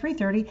 instead of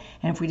 3:30.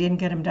 And if we didn't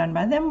get them done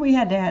by then, we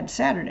had to add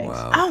Saturdays.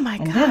 Wow. Oh, my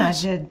gosh. And then I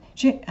did,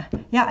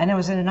 and I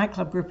was in a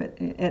nightclub group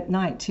at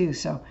night too.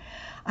 So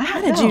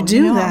How did you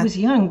do that? I was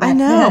young back I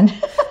know. then.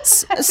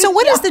 So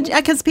what is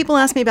because people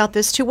ask me about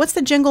this too, what's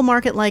the jingle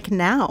market like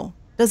now?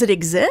 Does it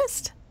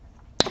exist?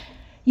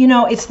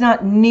 It's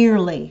not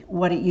nearly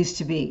what it used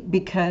to be,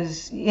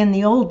 because in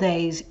the old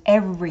days,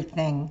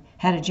 everything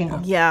had a jingle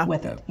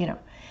with it,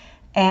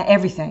 And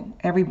everything,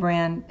 every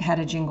brand had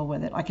a jingle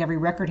with it. Like every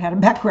record had a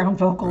background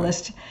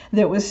vocalist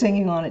that was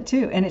singing on it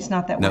too. And it's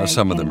not that way Now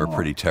some of them are anymore.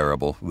 pretty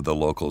terrible with the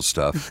local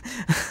stuff.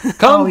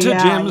 Come to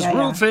Jim's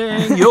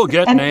Roofing, you'll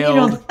get And,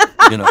 nailed.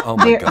 Oh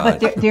my God.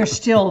 But there's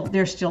still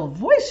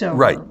voiceover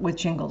Right. with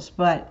jingles,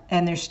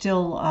 and there's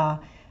still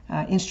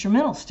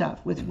instrumental stuff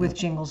with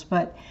jingles,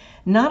 but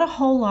not a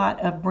whole lot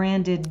of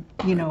branded,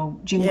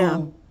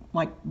 jingle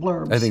like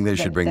blurbs. I think they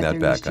should bring that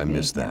back. I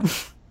miss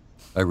that.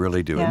 I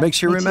really do. It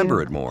makes you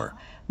remember it more.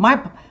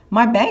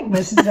 My bank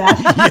misses that.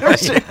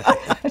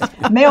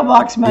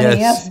 Mailbox money,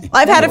 yes.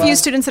 I've had a few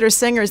students that are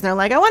singers, and they're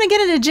like, I want to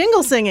get into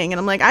jingle singing. And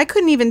I'm like, I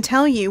couldn't even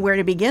tell you where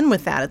to begin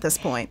with that at this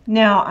point.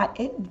 Now,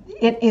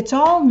 it's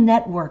all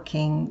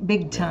networking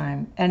big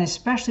time, and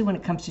especially when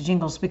it comes to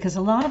jingles, because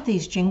a lot of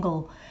these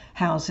jingle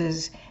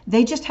houses,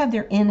 they just have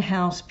their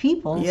in-house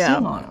people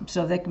sing on them,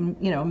 so they can,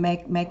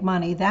 make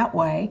money that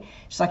way.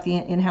 It's like the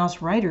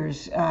in-house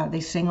writers, they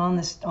sing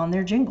on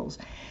their jingles.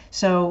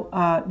 So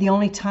the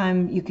only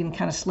time you can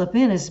kind of slip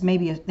in is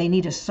maybe they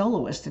need a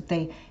soloist that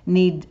they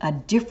need a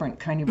different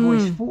kind of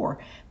voice for.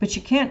 But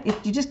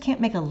you just can't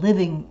make a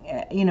living,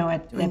 at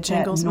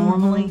jingles, that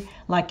normally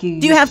like you.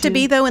 Do you have to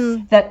be though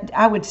in that?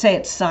 I would say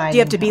it's side. Do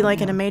you have to be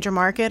like in a major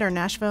market or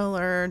Nashville,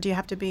 or do you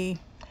have to be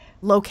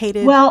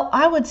located? Well,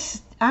 I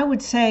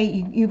would say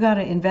you got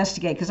to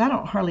investigate, because I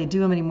don't hardly do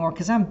them anymore,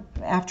 because I'm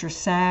after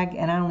SAG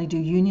and I only do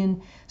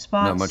union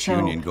spots. Not much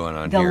union going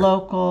on the here. The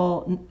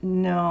local,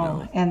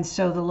 no. And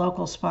so the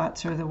local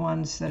spots are the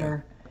ones that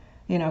are,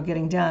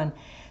 getting done.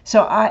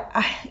 So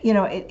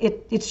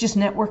it's just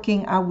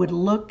networking. I would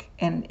look,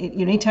 and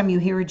anytime you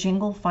hear a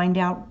jingle, find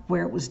out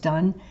where it was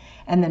done,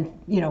 and then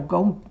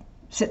go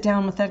sit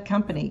down with that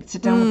company,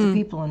 sit down with the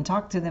people and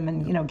talk to them,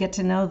 and get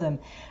to know them.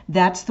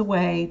 That's the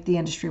way the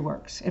industry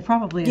works. It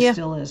probably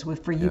still is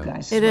for you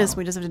guys. It is.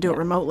 We just have to do it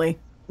remotely.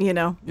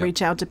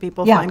 Reach out to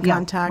people, find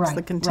contacts,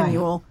 the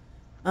continual,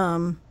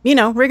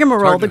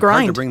 rigmarole, the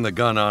grind. Hard to bring the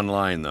gun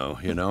online, though.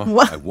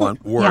 What? I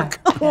want work.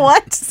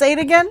 What? Say it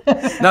again.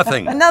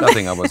 Nothing.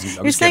 I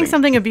wasn't. You're saying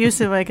something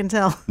abusive, I can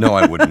tell. No,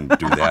 I wouldn't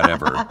do that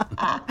ever.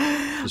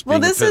 Well,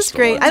 this is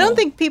great. I don't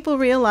think people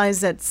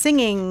realize that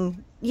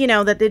singing,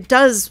 that it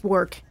does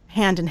work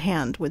hand in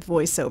hand with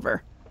voiceover.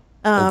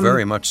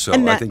 Very much so.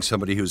 I think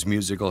somebody who's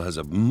musical has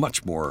a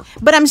much more.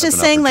 But I'm just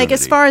saying,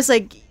 as far as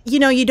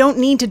you don't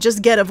need to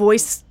just get a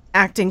voice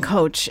acting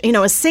coach.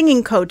 A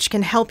singing coach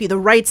can help you. The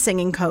right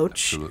singing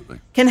coach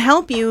can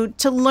help you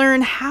to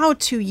learn how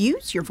to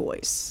use your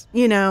voice.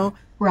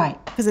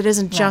 Right. Because it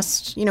isn't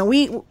just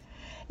we.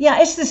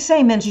 Yeah, it's the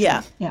same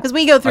instrument. Yeah. Because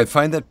we go through. I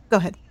find that. Go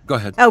ahead. Go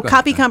ahead. Oh,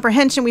 copy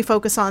comprehension. We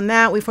focus on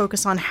that. We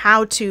focus on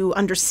how to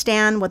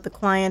understand what the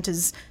client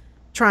is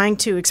trying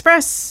to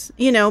express.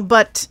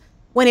 But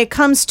when it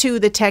comes to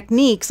the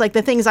techniques, like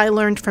the things I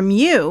learned from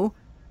you,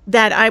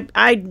 that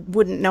I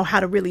wouldn't know how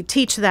to really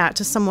teach that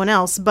to someone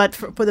else. But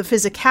for the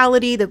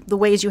physicality, the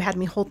ways you had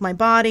me hold my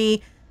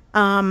body,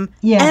 and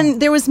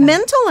there was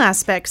mental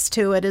aspects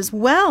to it as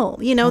well.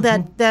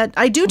 That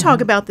I do talk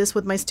about this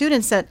with my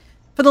students, that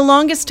for the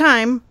longest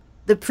time,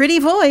 the pretty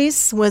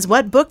voice was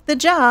what booked the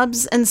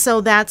jobs, and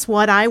so that's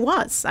what I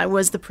was. I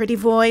was the pretty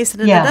voice.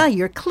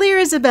 You're clear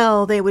as a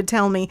bell, they would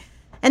tell me.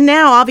 And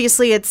now,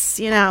 obviously, it's,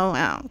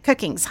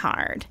 cooking's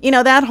hard.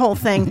 That whole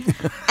thing.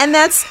 And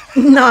that's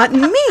not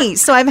me.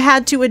 So I've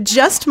had to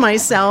adjust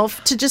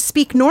myself to just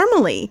speak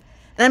normally.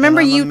 And I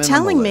remember you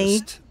telling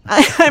me,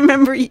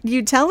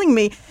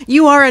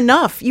 you are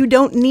enough. You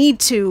don't need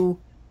to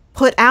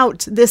put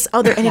out this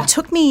other. And it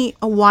took me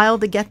a while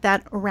to get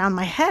that around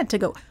my head, to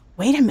go,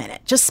 wait a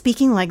minute, just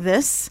speaking like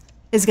this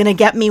is going to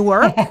get me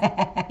work?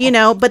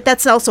 But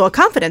that's also a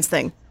confidence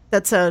thing.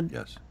 That's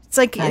it's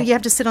like you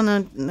have to sit on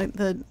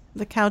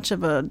the couch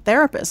of a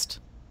therapist.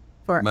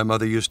 My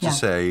mother used to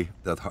say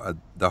that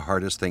the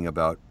hardest thing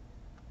about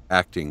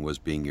acting was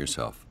being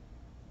yourself.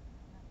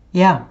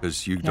 Yeah.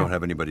 Because you don't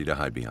have anybody to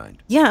hide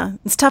behind. Yeah,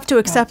 it's tough to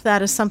accept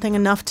that as something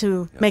enough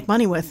to make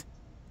money with.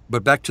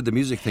 But back to the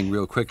music thing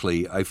real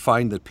quickly, I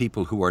find that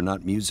people who are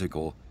not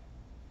musical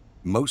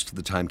most of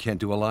the time can't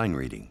do a line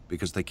reading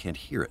because they can't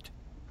hear it.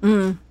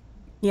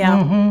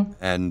 Yeah. Mm-hmm.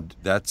 And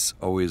that's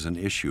always an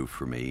issue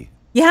for me.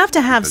 You have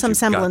to have some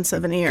semblance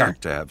of an ear. You've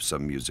got to have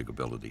some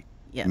musicability.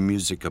 Yeah.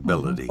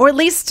 Musicability. Or at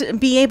least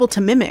be able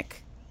to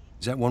mimic.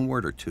 Is that one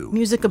word or two?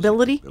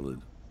 Musicability?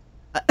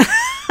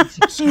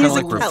 It's kind of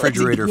like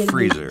refrigerator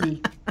freezer.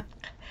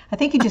 I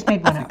think you just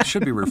made one up. It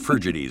should be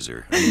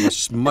refrigerator.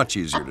 It's much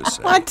easier to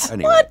say. What?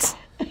 Anyway. What?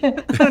 I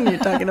don't know what you're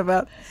talking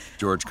about.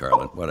 George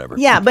Carlin, whatever.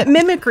 Yeah, but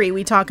mimicry,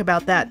 we talk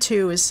about that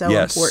too, is so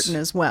important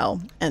as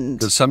well. And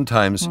because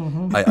sometimes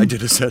I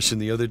did a session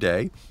the other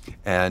day,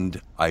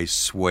 and I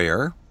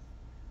swear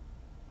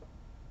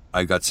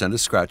I got sent a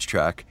scratch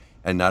track,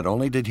 and not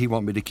only did he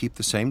want me to keep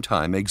the same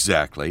time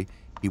exactly,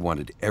 he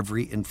wanted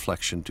every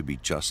inflection to be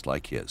just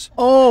like his.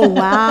 Oh,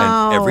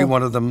 wow. And every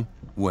one of them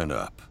went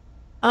up.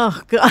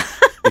 Oh, God.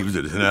 He was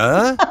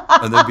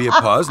and there'd be a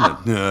pause, and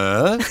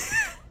then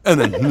and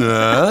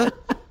then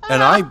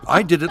and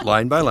I did it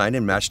line by line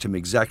and matched him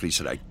exactly. He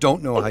said, I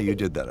don't know how you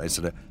did that. I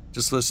said, I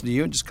just listened to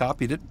you and just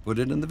copied it, put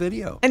it in the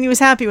video. And he was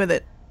happy with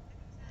it.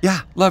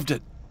 Yeah, loved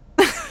it.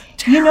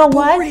 You know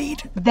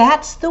what?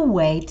 That's the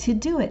way to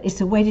do it.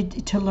 It's a way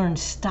to learn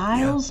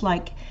styles. Yeah.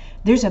 Like,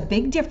 there's a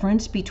big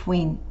difference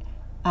between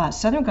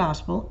Southern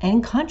gospel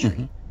and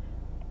country.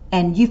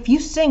 And if you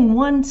sing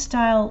one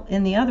style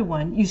in the other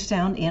one, you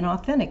sound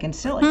inauthentic and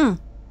silly.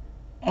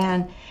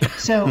 And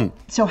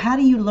so how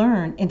do you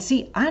learn? And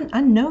see,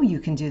 I know you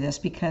can do this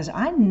because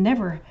I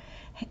never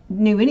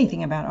knew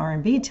anything about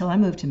R&B until I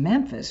moved to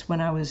Memphis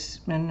when I was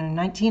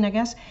 19, I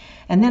guess.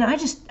 And then I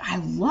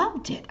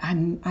loved it.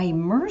 I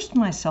immersed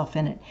myself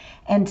in it.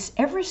 And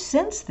ever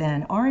since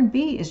then,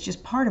 R&B is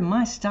just part of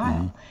my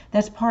style.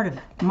 That's part of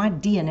my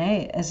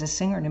DNA as a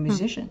singer and a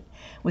musician,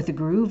 with the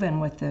groove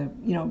and with the,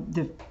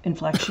 the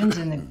inflections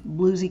and the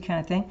bluesy kind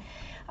of thing.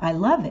 I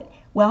love it.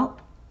 Well,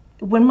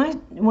 when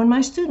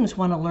my students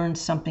want to learn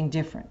something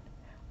different,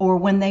 or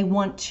when they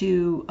want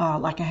to,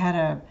 like I had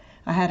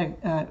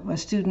a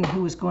student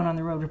who was going on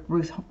the road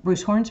with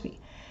Bruce Hornsby,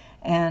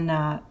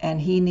 and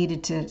he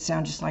needed to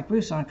sound just like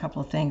Bruce on a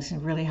couple of things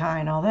and really high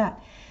and all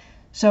that.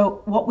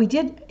 So what we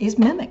did is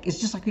mimic. It's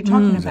just like you're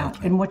talking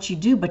about, and what you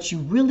do, but you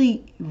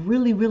really,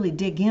 really, really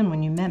dig in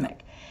when you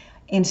mimic.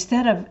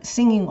 Instead of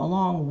singing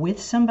along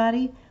with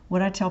somebody,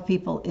 what I tell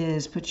people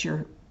is put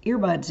your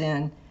earbuds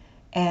in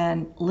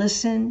and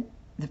listen.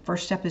 The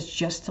first step is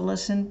just to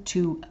listen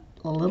to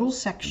a little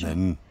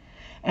section.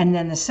 And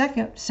then the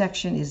second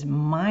section is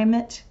mime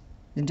it,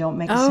 and don't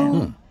make a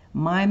sound.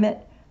 Mime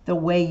it the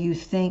way you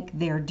think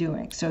they're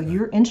doing. So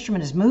your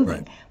instrument is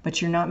moving,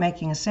 but you're not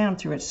making a sound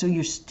through it. So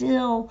you're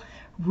still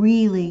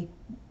really,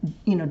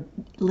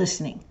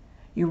 listening.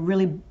 You're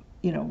really,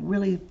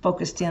 really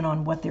focused in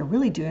on what they're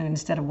really doing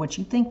instead of what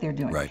you think they're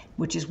doing,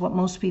 which is what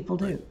most people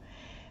do.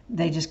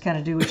 They just kind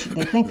of do what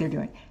they think they're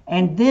doing.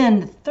 And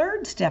then the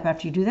third step,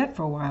 after you do that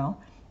for a while,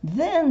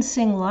 then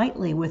sing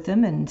lightly with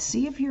them and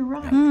see if you're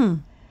right.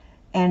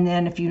 And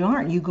then if you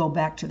aren't, you go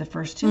back to the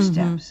first two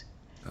steps.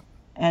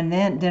 And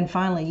then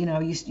finally,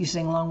 you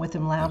sing along with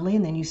them loudly,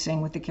 and then you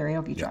sing with the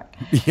karaoke track.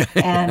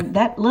 And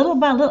that little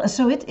by little,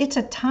 so it's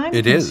a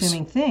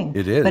time-consuming thing.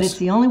 It is. But it's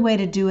the only way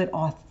to do it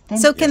authentically.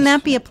 So can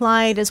that be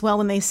applied as well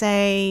when they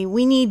say,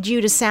 we need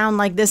you to sound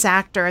like this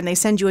actor, and they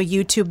send you a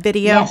YouTube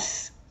video?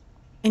 Yes.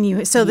 And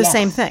the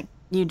same thing.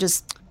 You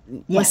just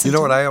listen. You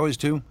know what I always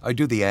do? I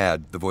do the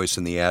voice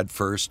in the ad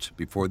first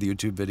before the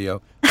YouTube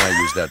video, and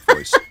I use that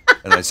voice.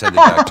 And I send it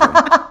back to him.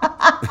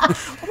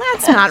 Well,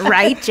 that's not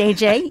right,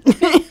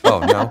 JJ. Oh,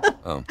 no?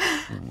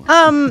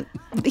 Oh.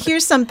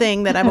 Here's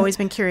something that I've always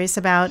been curious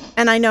about,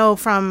 and I know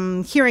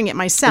from hearing it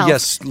myself.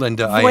 Yes,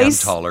 Linda, I am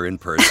taller in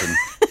person.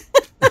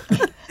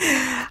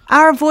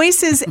 Our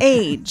voices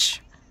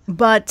age,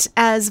 but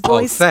as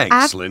voice thanks,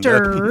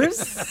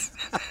 actors...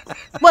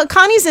 Well,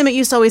 Connie Zimmett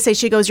used to always say,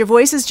 she goes, your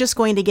voice is just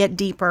going to get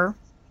deeper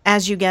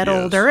as you get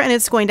older, and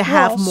it's going to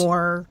have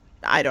more...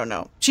 I don't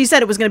know. She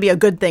said it was going to be a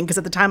good thing because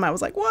at the time I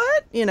was like,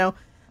 what?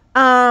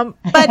 But,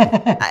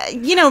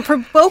 for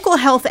vocal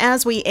health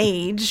as we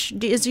age,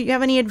 do you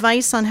have any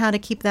advice on how to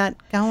keep that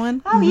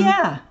going? Oh,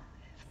 yeah.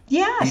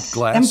 Yes. Eat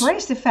glass.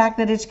 Embrace the fact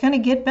that it's going to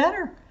get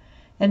better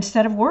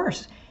instead of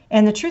worse.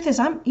 And the truth is,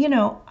 I'm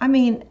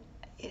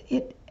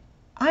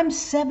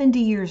 70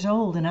 years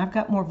old and I've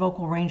got more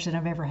vocal range than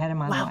I've ever had in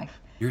my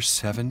life. You're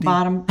 70?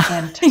 Bottom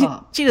and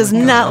top. She does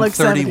not look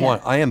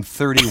 31. 70. I am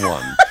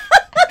 31.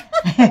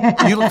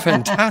 You look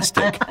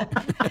fantastic.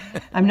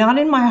 I'm not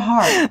in my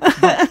heart,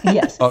 but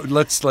yes. Oh,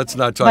 let's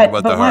not talk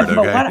about the heart, okay?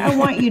 But what I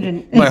want you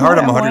to my heart,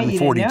 I'm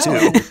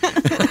 142.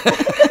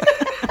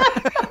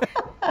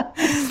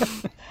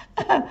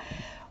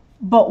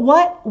 But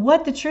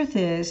what the truth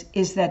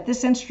is that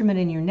this instrument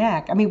in your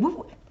neck,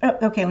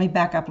 okay, let me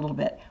back up a little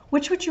bit.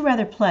 Which would you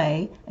rather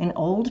play, an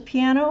old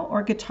piano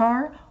or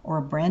guitar, or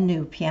a brand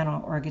new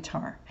piano or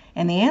guitar?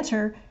 And the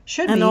answer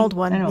should be an old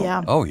one,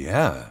 yeah. Oh,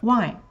 yeah.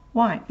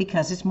 Why?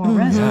 Because it's more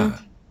resonant,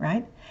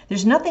 right?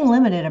 There's nothing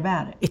limited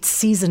about it. It's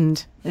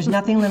seasoned. There's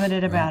nothing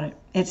limited about it.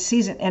 It's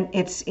seasoned, and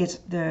it's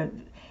the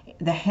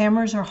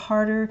hammers are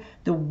harder,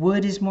 the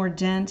wood is more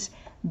dense,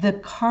 the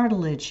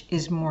cartilage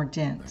is more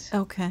dense.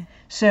 Okay.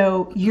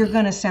 So you're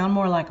going to sound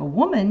more like a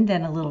woman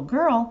than a little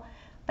girl,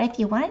 but if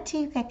you wanted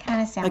to, that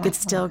kind of sound like could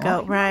still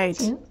go, right.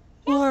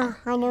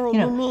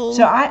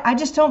 So I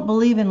just don't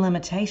believe in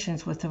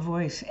limitations with the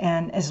voice,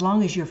 and as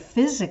long as you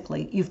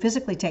physically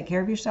take care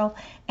of yourself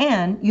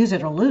and use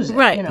it or lose it.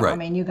 Right.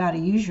 You got to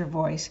use your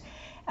voice.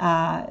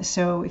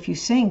 So if you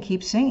sing,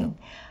 keep singing.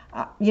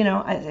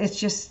 It's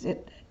just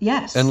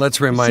yes. And let's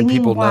remind singing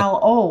people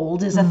while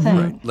old is a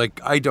thing. Right.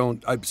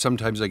 Like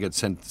sometimes I get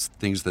sent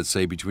things that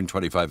say between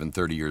 25 and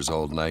 30 years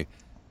old, and I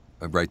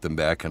write them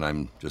back, and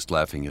I'm just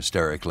laughing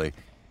hysterically,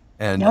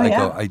 and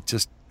go,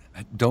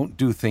 don't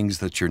do things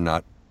that you're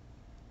not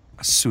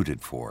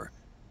suited for.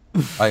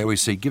 I always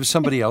say, give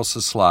somebody else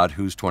a slot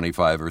who's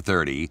 25 or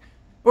 30.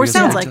 Or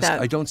sounds like that.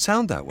 I don't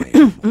sound that way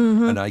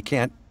anymore, and I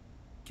can't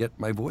get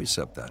my voice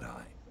up that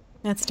high.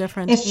 That's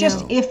different. It's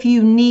just if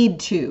you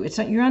need to.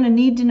 You're on a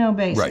need-to-know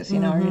basis. Right.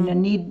 You're in a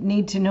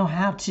need to know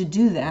how to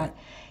do that. Right.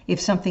 If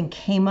something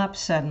came up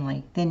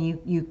suddenly, then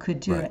you could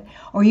do it.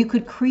 Or you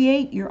could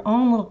create your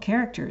own little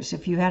characters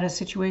if you had a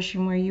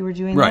situation where you were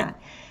doing that.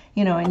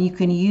 And you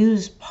can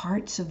use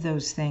parts of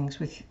those things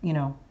with,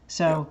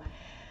 so,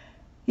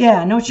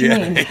 I know what you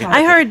mean.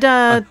 I heard...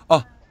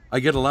 I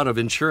get a lot of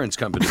insurance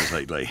companies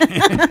lately. Do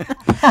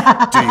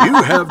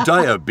you have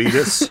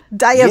diabetes?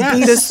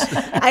 Diabetes.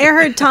 Yes. I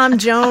heard Tom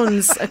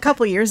Jones a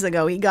couple years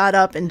ago. He got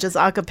up and just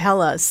a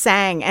cappella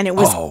sang, and it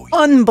was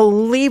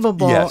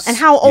unbelievable. Yes. And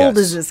how old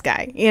is this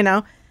guy? You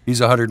know,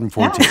 he's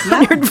 114.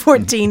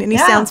 114, and he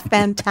sounds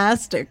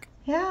fantastic.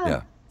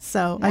 Yeah.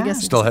 So I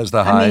guess Still has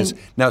the highs.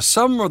 Now,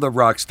 some of the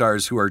rock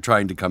stars who are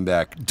trying to come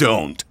back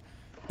don't.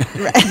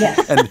 Right.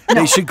 Yes. And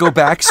they should go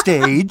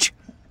backstage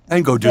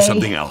and go do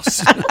something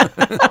else.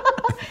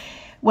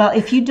 Well,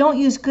 if you don't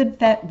use good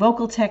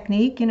vocal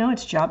technique,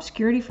 it's job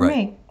security for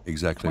me.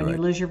 Exactly when right.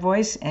 you lose your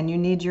voice and you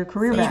need your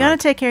career back. You got to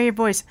take care of your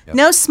voice. Yep.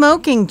 No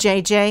smoking,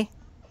 JJ.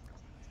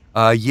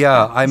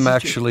 I'm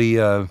actually,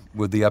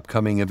 with the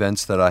upcoming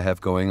events that I have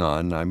going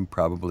on, I'm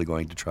probably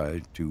going to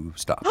try to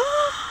stop.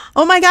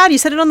 Oh my God, you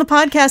said it on the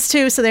podcast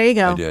too, so there you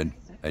go.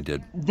 I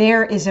did.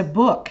 There is a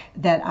book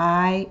that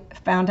I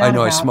found out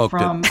about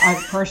from a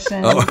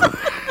person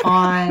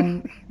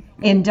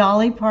in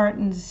Dolly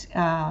Parton's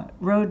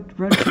road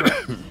tour,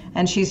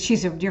 and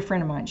she's a dear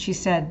friend of mine. She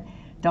said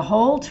the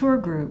whole tour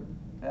group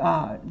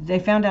they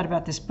found out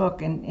about this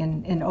book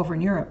in over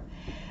in Europe,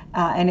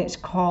 and it's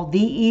called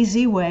The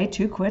Easy Way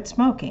to Quit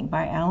Smoking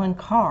by Alan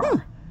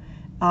Carr,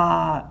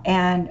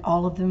 and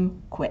all of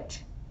them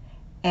quit,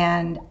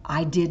 and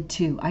I did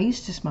too. I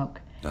used to smoke,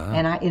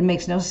 and it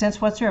makes no sense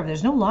whatsoever.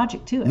 There's no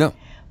logic to it. No.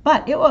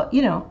 But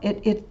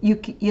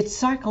it's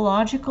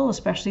psychological,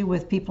 especially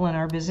with people in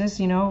our business,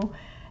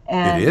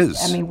 And, it is.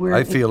 I mean, we're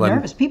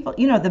nervous. People,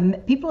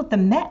 the people at the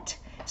Met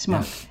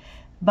smoke,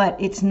 but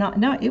it's not.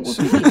 No, it will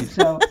kill you.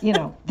 So,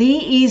 The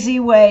Easy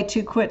Way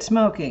to Quit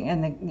Smoking,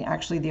 and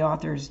actually the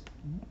author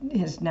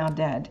is now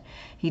dead.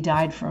 He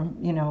died from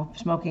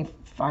smoking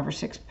 5 or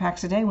 6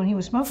 packs a day when he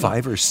was smoking.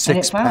 5 or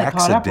 6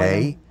 packs a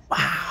day? Wow!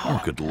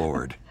 Oh, good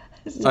Lord.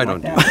 I don't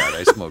do that.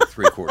 I smoke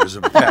 3/4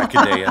 of a pack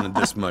a day, and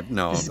this much.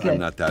 No, I'm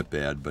not that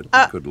bad, but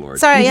good Lord.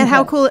 Sorry, and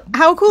how cool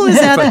is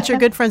that you're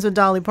good friends with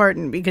Dolly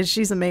Parton, because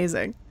she's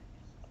amazing.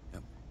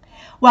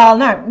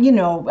 Well,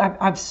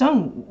 I've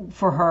sung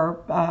for her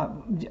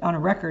on a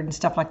record and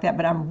stuff like that,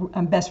 but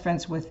I'm best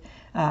friends with,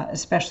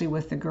 especially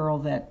with the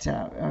girl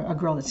a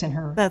girl that's in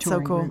her. That's so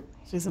cool. Group.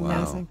 She's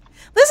amazing. Wow.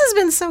 This has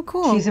been so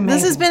cool. She's amazing.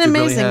 This has been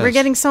amazing. Really We're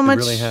getting so much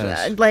really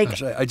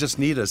Gosh, I just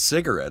need a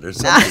cigarette or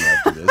something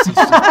after this. It's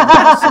just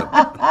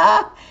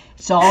awesome.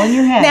 It's all in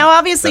your head. Now,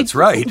 obviously, that's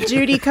right.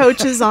 Judy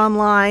coaches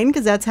online,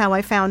 because that's how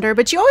I found her.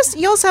 But you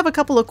also have a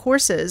couple of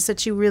courses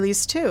that you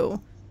release too,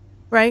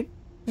 right?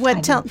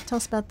 Tell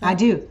us about that. I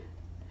do.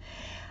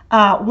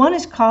 One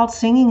is called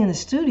Singing in the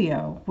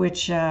Studio,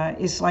 which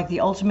is like the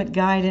ultimate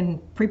guide in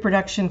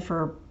pre-production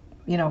for,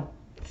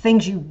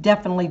 things you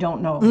definitely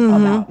don't know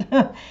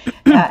about.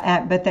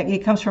 But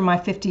it comes from my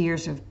 50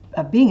 years of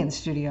being in the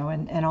studio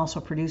and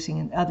also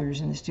producing others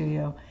in the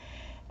studio.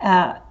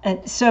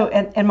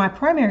 And my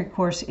primary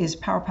course is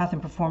Power Path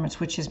and Performance,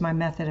 which is my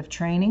method of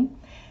training,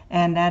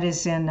 and that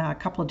is in a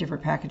couple of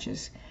different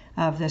packages.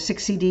 Of the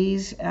 6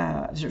 CDs,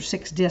 or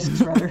 6 discs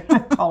rather, I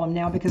call them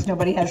now because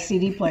nobody has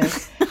CD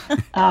players.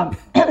 And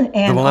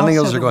the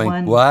millennials are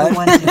going, what?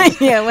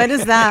 Yeah, what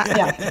is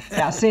that?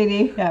 Yeah,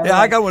 CD. Yeah, right.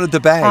 I got one at the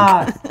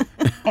bank.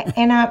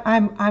 And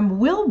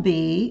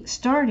I'm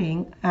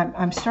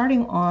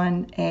starting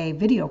on a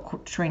video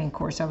training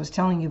course I was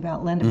telling you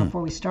about, Linda,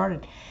 before we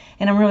started.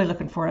 And I'm really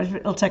looking forward.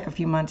 It'll take a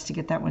few months to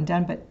get that one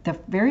done. But the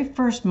very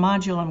first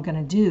module I'm going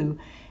to do,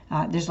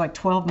 there's like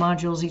 12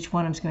 modules. Each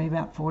one is going to be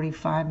about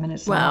 45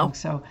 minutes long.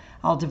 So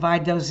I'll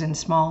divide those in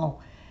smaller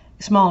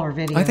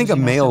videos. I think a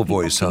male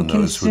voice on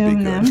those would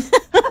be good.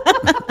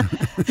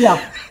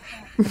 Yeah.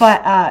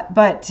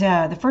 But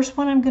the first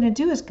one I'm going to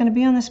do is going to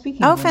be on the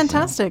speaking. Oh,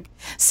 fantastic!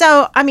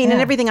 So, I mean, and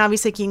everything.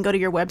 Obviously, you can go to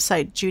your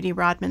website,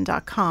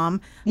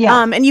 judyrodman.com.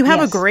 Yeah. And you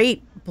have a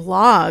great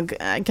blog,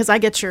 because I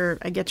get your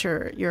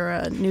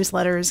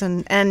newsletters,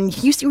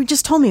 and you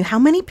just told me how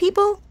many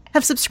people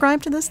have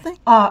subscribed to this thing.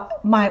 On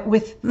my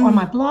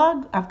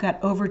blog, I've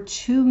got over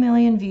 2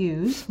 million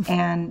views,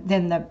 and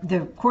then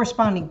the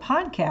corresponding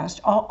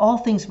podcast, All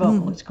Things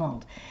Vocal, it's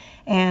called.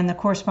 And the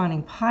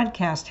corresponding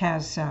podcast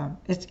has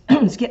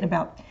it's getting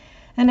about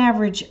an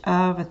average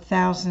of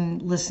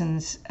 1,000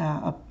 listens,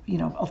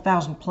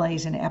 1,000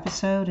 plays an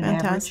episode, an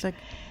Fantastic.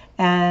 Average.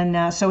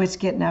 And so it's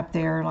getting up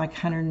there like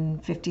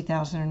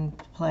 150,000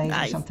 plays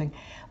or something.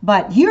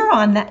 But you're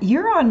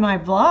on my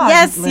blog.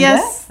 Yes, Linda.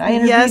 yes, I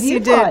interviewed yes, you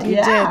did. You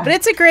did. But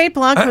it's a great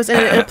blog post, and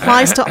it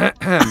applies to.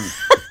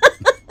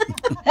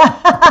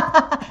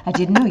 I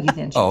didn't know you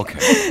then. Oh,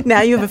 okay.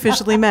 Now you have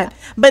officially met.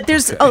 But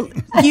there's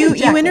you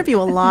interview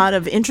a lot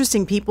of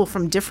interesting people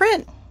from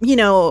different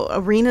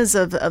arenas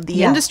of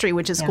the industry,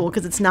 which is cool,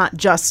 because it's not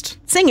just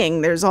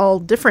singing. There's all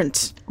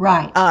different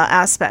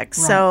aspects.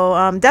 Right.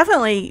 So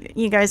definitely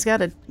you guys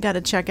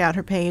gotta check out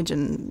her page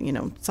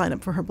and sign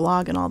up for her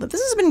blog and all that.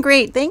 This has been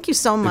great. Thank you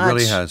so much. It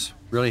really has.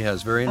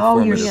 Very informative.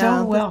 Oh, you're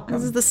so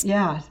welcome. This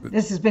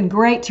has been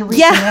great to reconnect.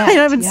 Yeah, I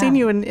haven't seen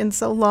you in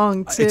so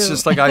long too. It's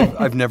just like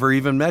I've never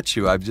even met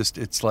you.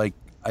 It's like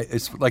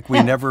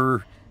we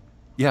never.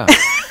 Yeah.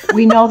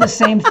 We know the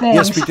same thing.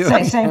 Yes, we do.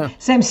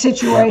 Same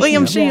situation. Well,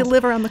 I'm sure you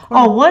live around the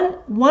corner. Oh,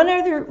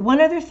 one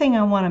other thing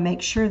I want to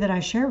make sure that I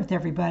share with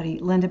everybody,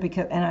 Linda,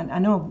 because I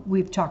know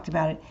we've talked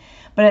about it,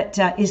 but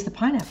is the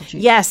pineapple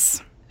juice.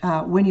 Yes.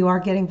 When you are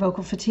getting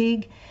vocal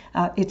fatigue,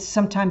 it's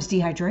sometimes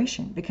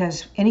dehydration,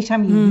 because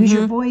anytime you use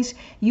your voice,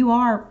 you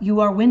are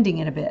winding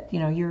it a bit.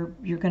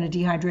 You're going to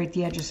dehydrate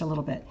the edges a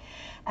little bit,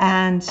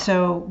 and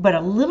so, but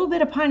a little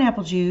bit of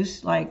pineapple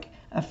juice, like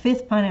a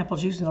fifth pineapple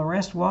juice, and the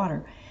rest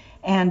water,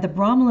 and the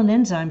bromelain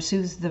enzyme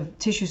soothes the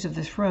tissues of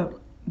the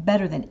throat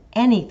better than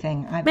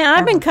anything I've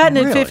been cutting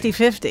it Really?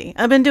 50-50.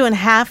 I've been doing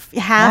half.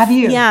 Have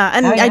you? Yeah,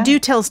 and Oh, yeah? I do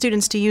tell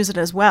students to use it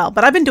as well,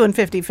 but I've been doing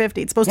 50-50.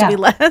 It's supposed to be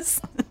less.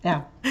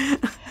 Yeah.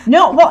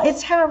 No, well,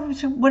 it's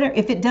whatever.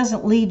 If it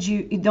doesn't lead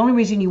you, the only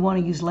reason you want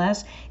to use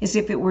less is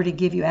if it were to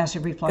give you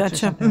acid reflux or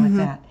something like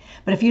that.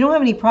 But if you don't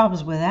have any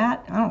problems with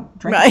that, I don't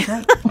drink it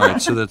straight. All right,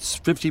 so that's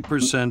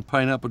 50%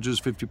 pineapple juice,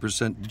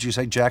 50%. Did you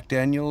say Jack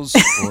Daniels?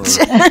 Or?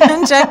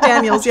 Jack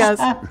Daniels, yes.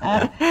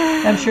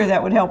 I'm sure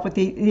that would help with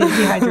the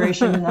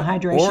dehydration and the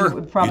hydration. Or it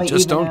would probably you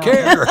just even don't out.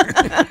 care.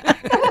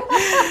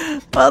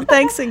 Well,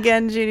 thanks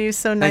again, Judy. It's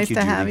so nice Thank you,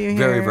 to have Judy. you here.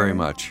 Very, very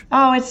much.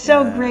 Oh, it's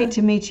so great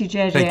to meet you,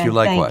 JJ. Thank you,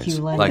 likewise. Thank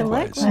you, Linda.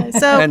 Likewise.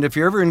 So, And if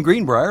you're ever in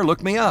Greenbrier,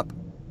 look me up.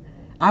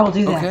 I will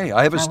do that. Okay,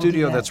 I have a will do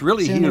studio that that's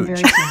really soon and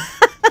huge. very soon.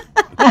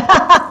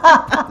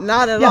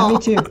 not at Yeah, all. me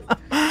too.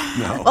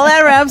 No. Well,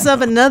 that wraps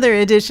up another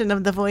edition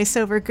of the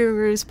Voiceover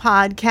Gurus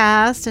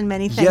podcast, and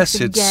many thanks Yes,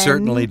 again. it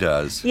certainly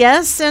does.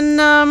 Yes, and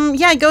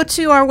go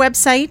to our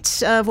website,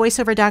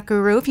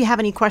 voiceover.guru. If you have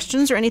any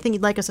questions or anything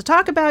you'd like us to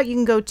talk about, you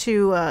can go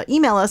to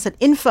email us at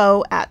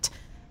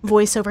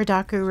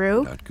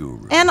info@voiceover.guru.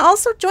 Guru. And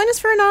also join us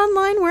for an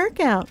online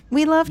workout.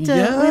 We love to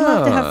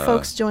have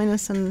folks join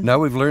us. And Now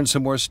we've learned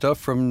some more stuff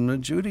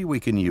from Judy we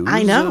can use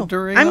I know.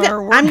 during I'm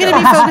our going to be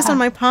workout. focused on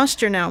my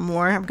posture now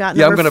more. I've gotten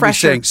Yeah, a I'm going to be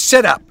refresher. saying,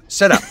 sit up.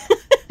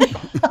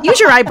 Use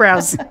your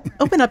eyebrows.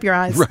 Open up your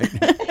eyes. Right.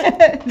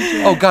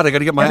 Oh, God, I got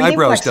to get my Everything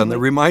eyebrows done. That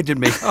flexibly. reminded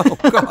me. Oh,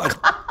 God.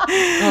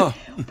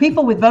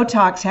 People with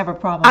Botox have a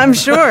problem. I'm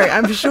sure.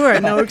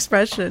 No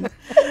expression.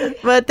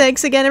 But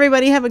thanks again,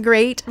 everybody. Have a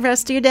great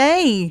rest of your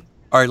day.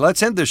 All right,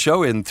 let's end the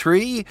show in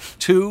 3,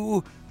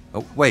 2,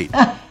 1.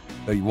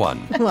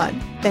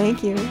 1.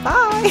 Thank you.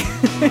 Bye.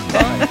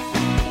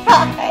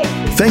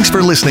 Thanks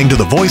for listening to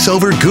the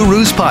Voiceover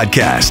Gurus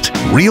podcast.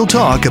 Real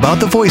talk about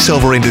the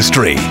voiceover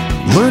industry.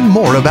 Learn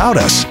more about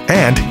us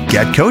and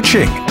get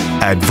coaching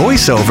at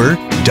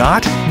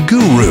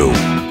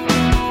voiceover.guru.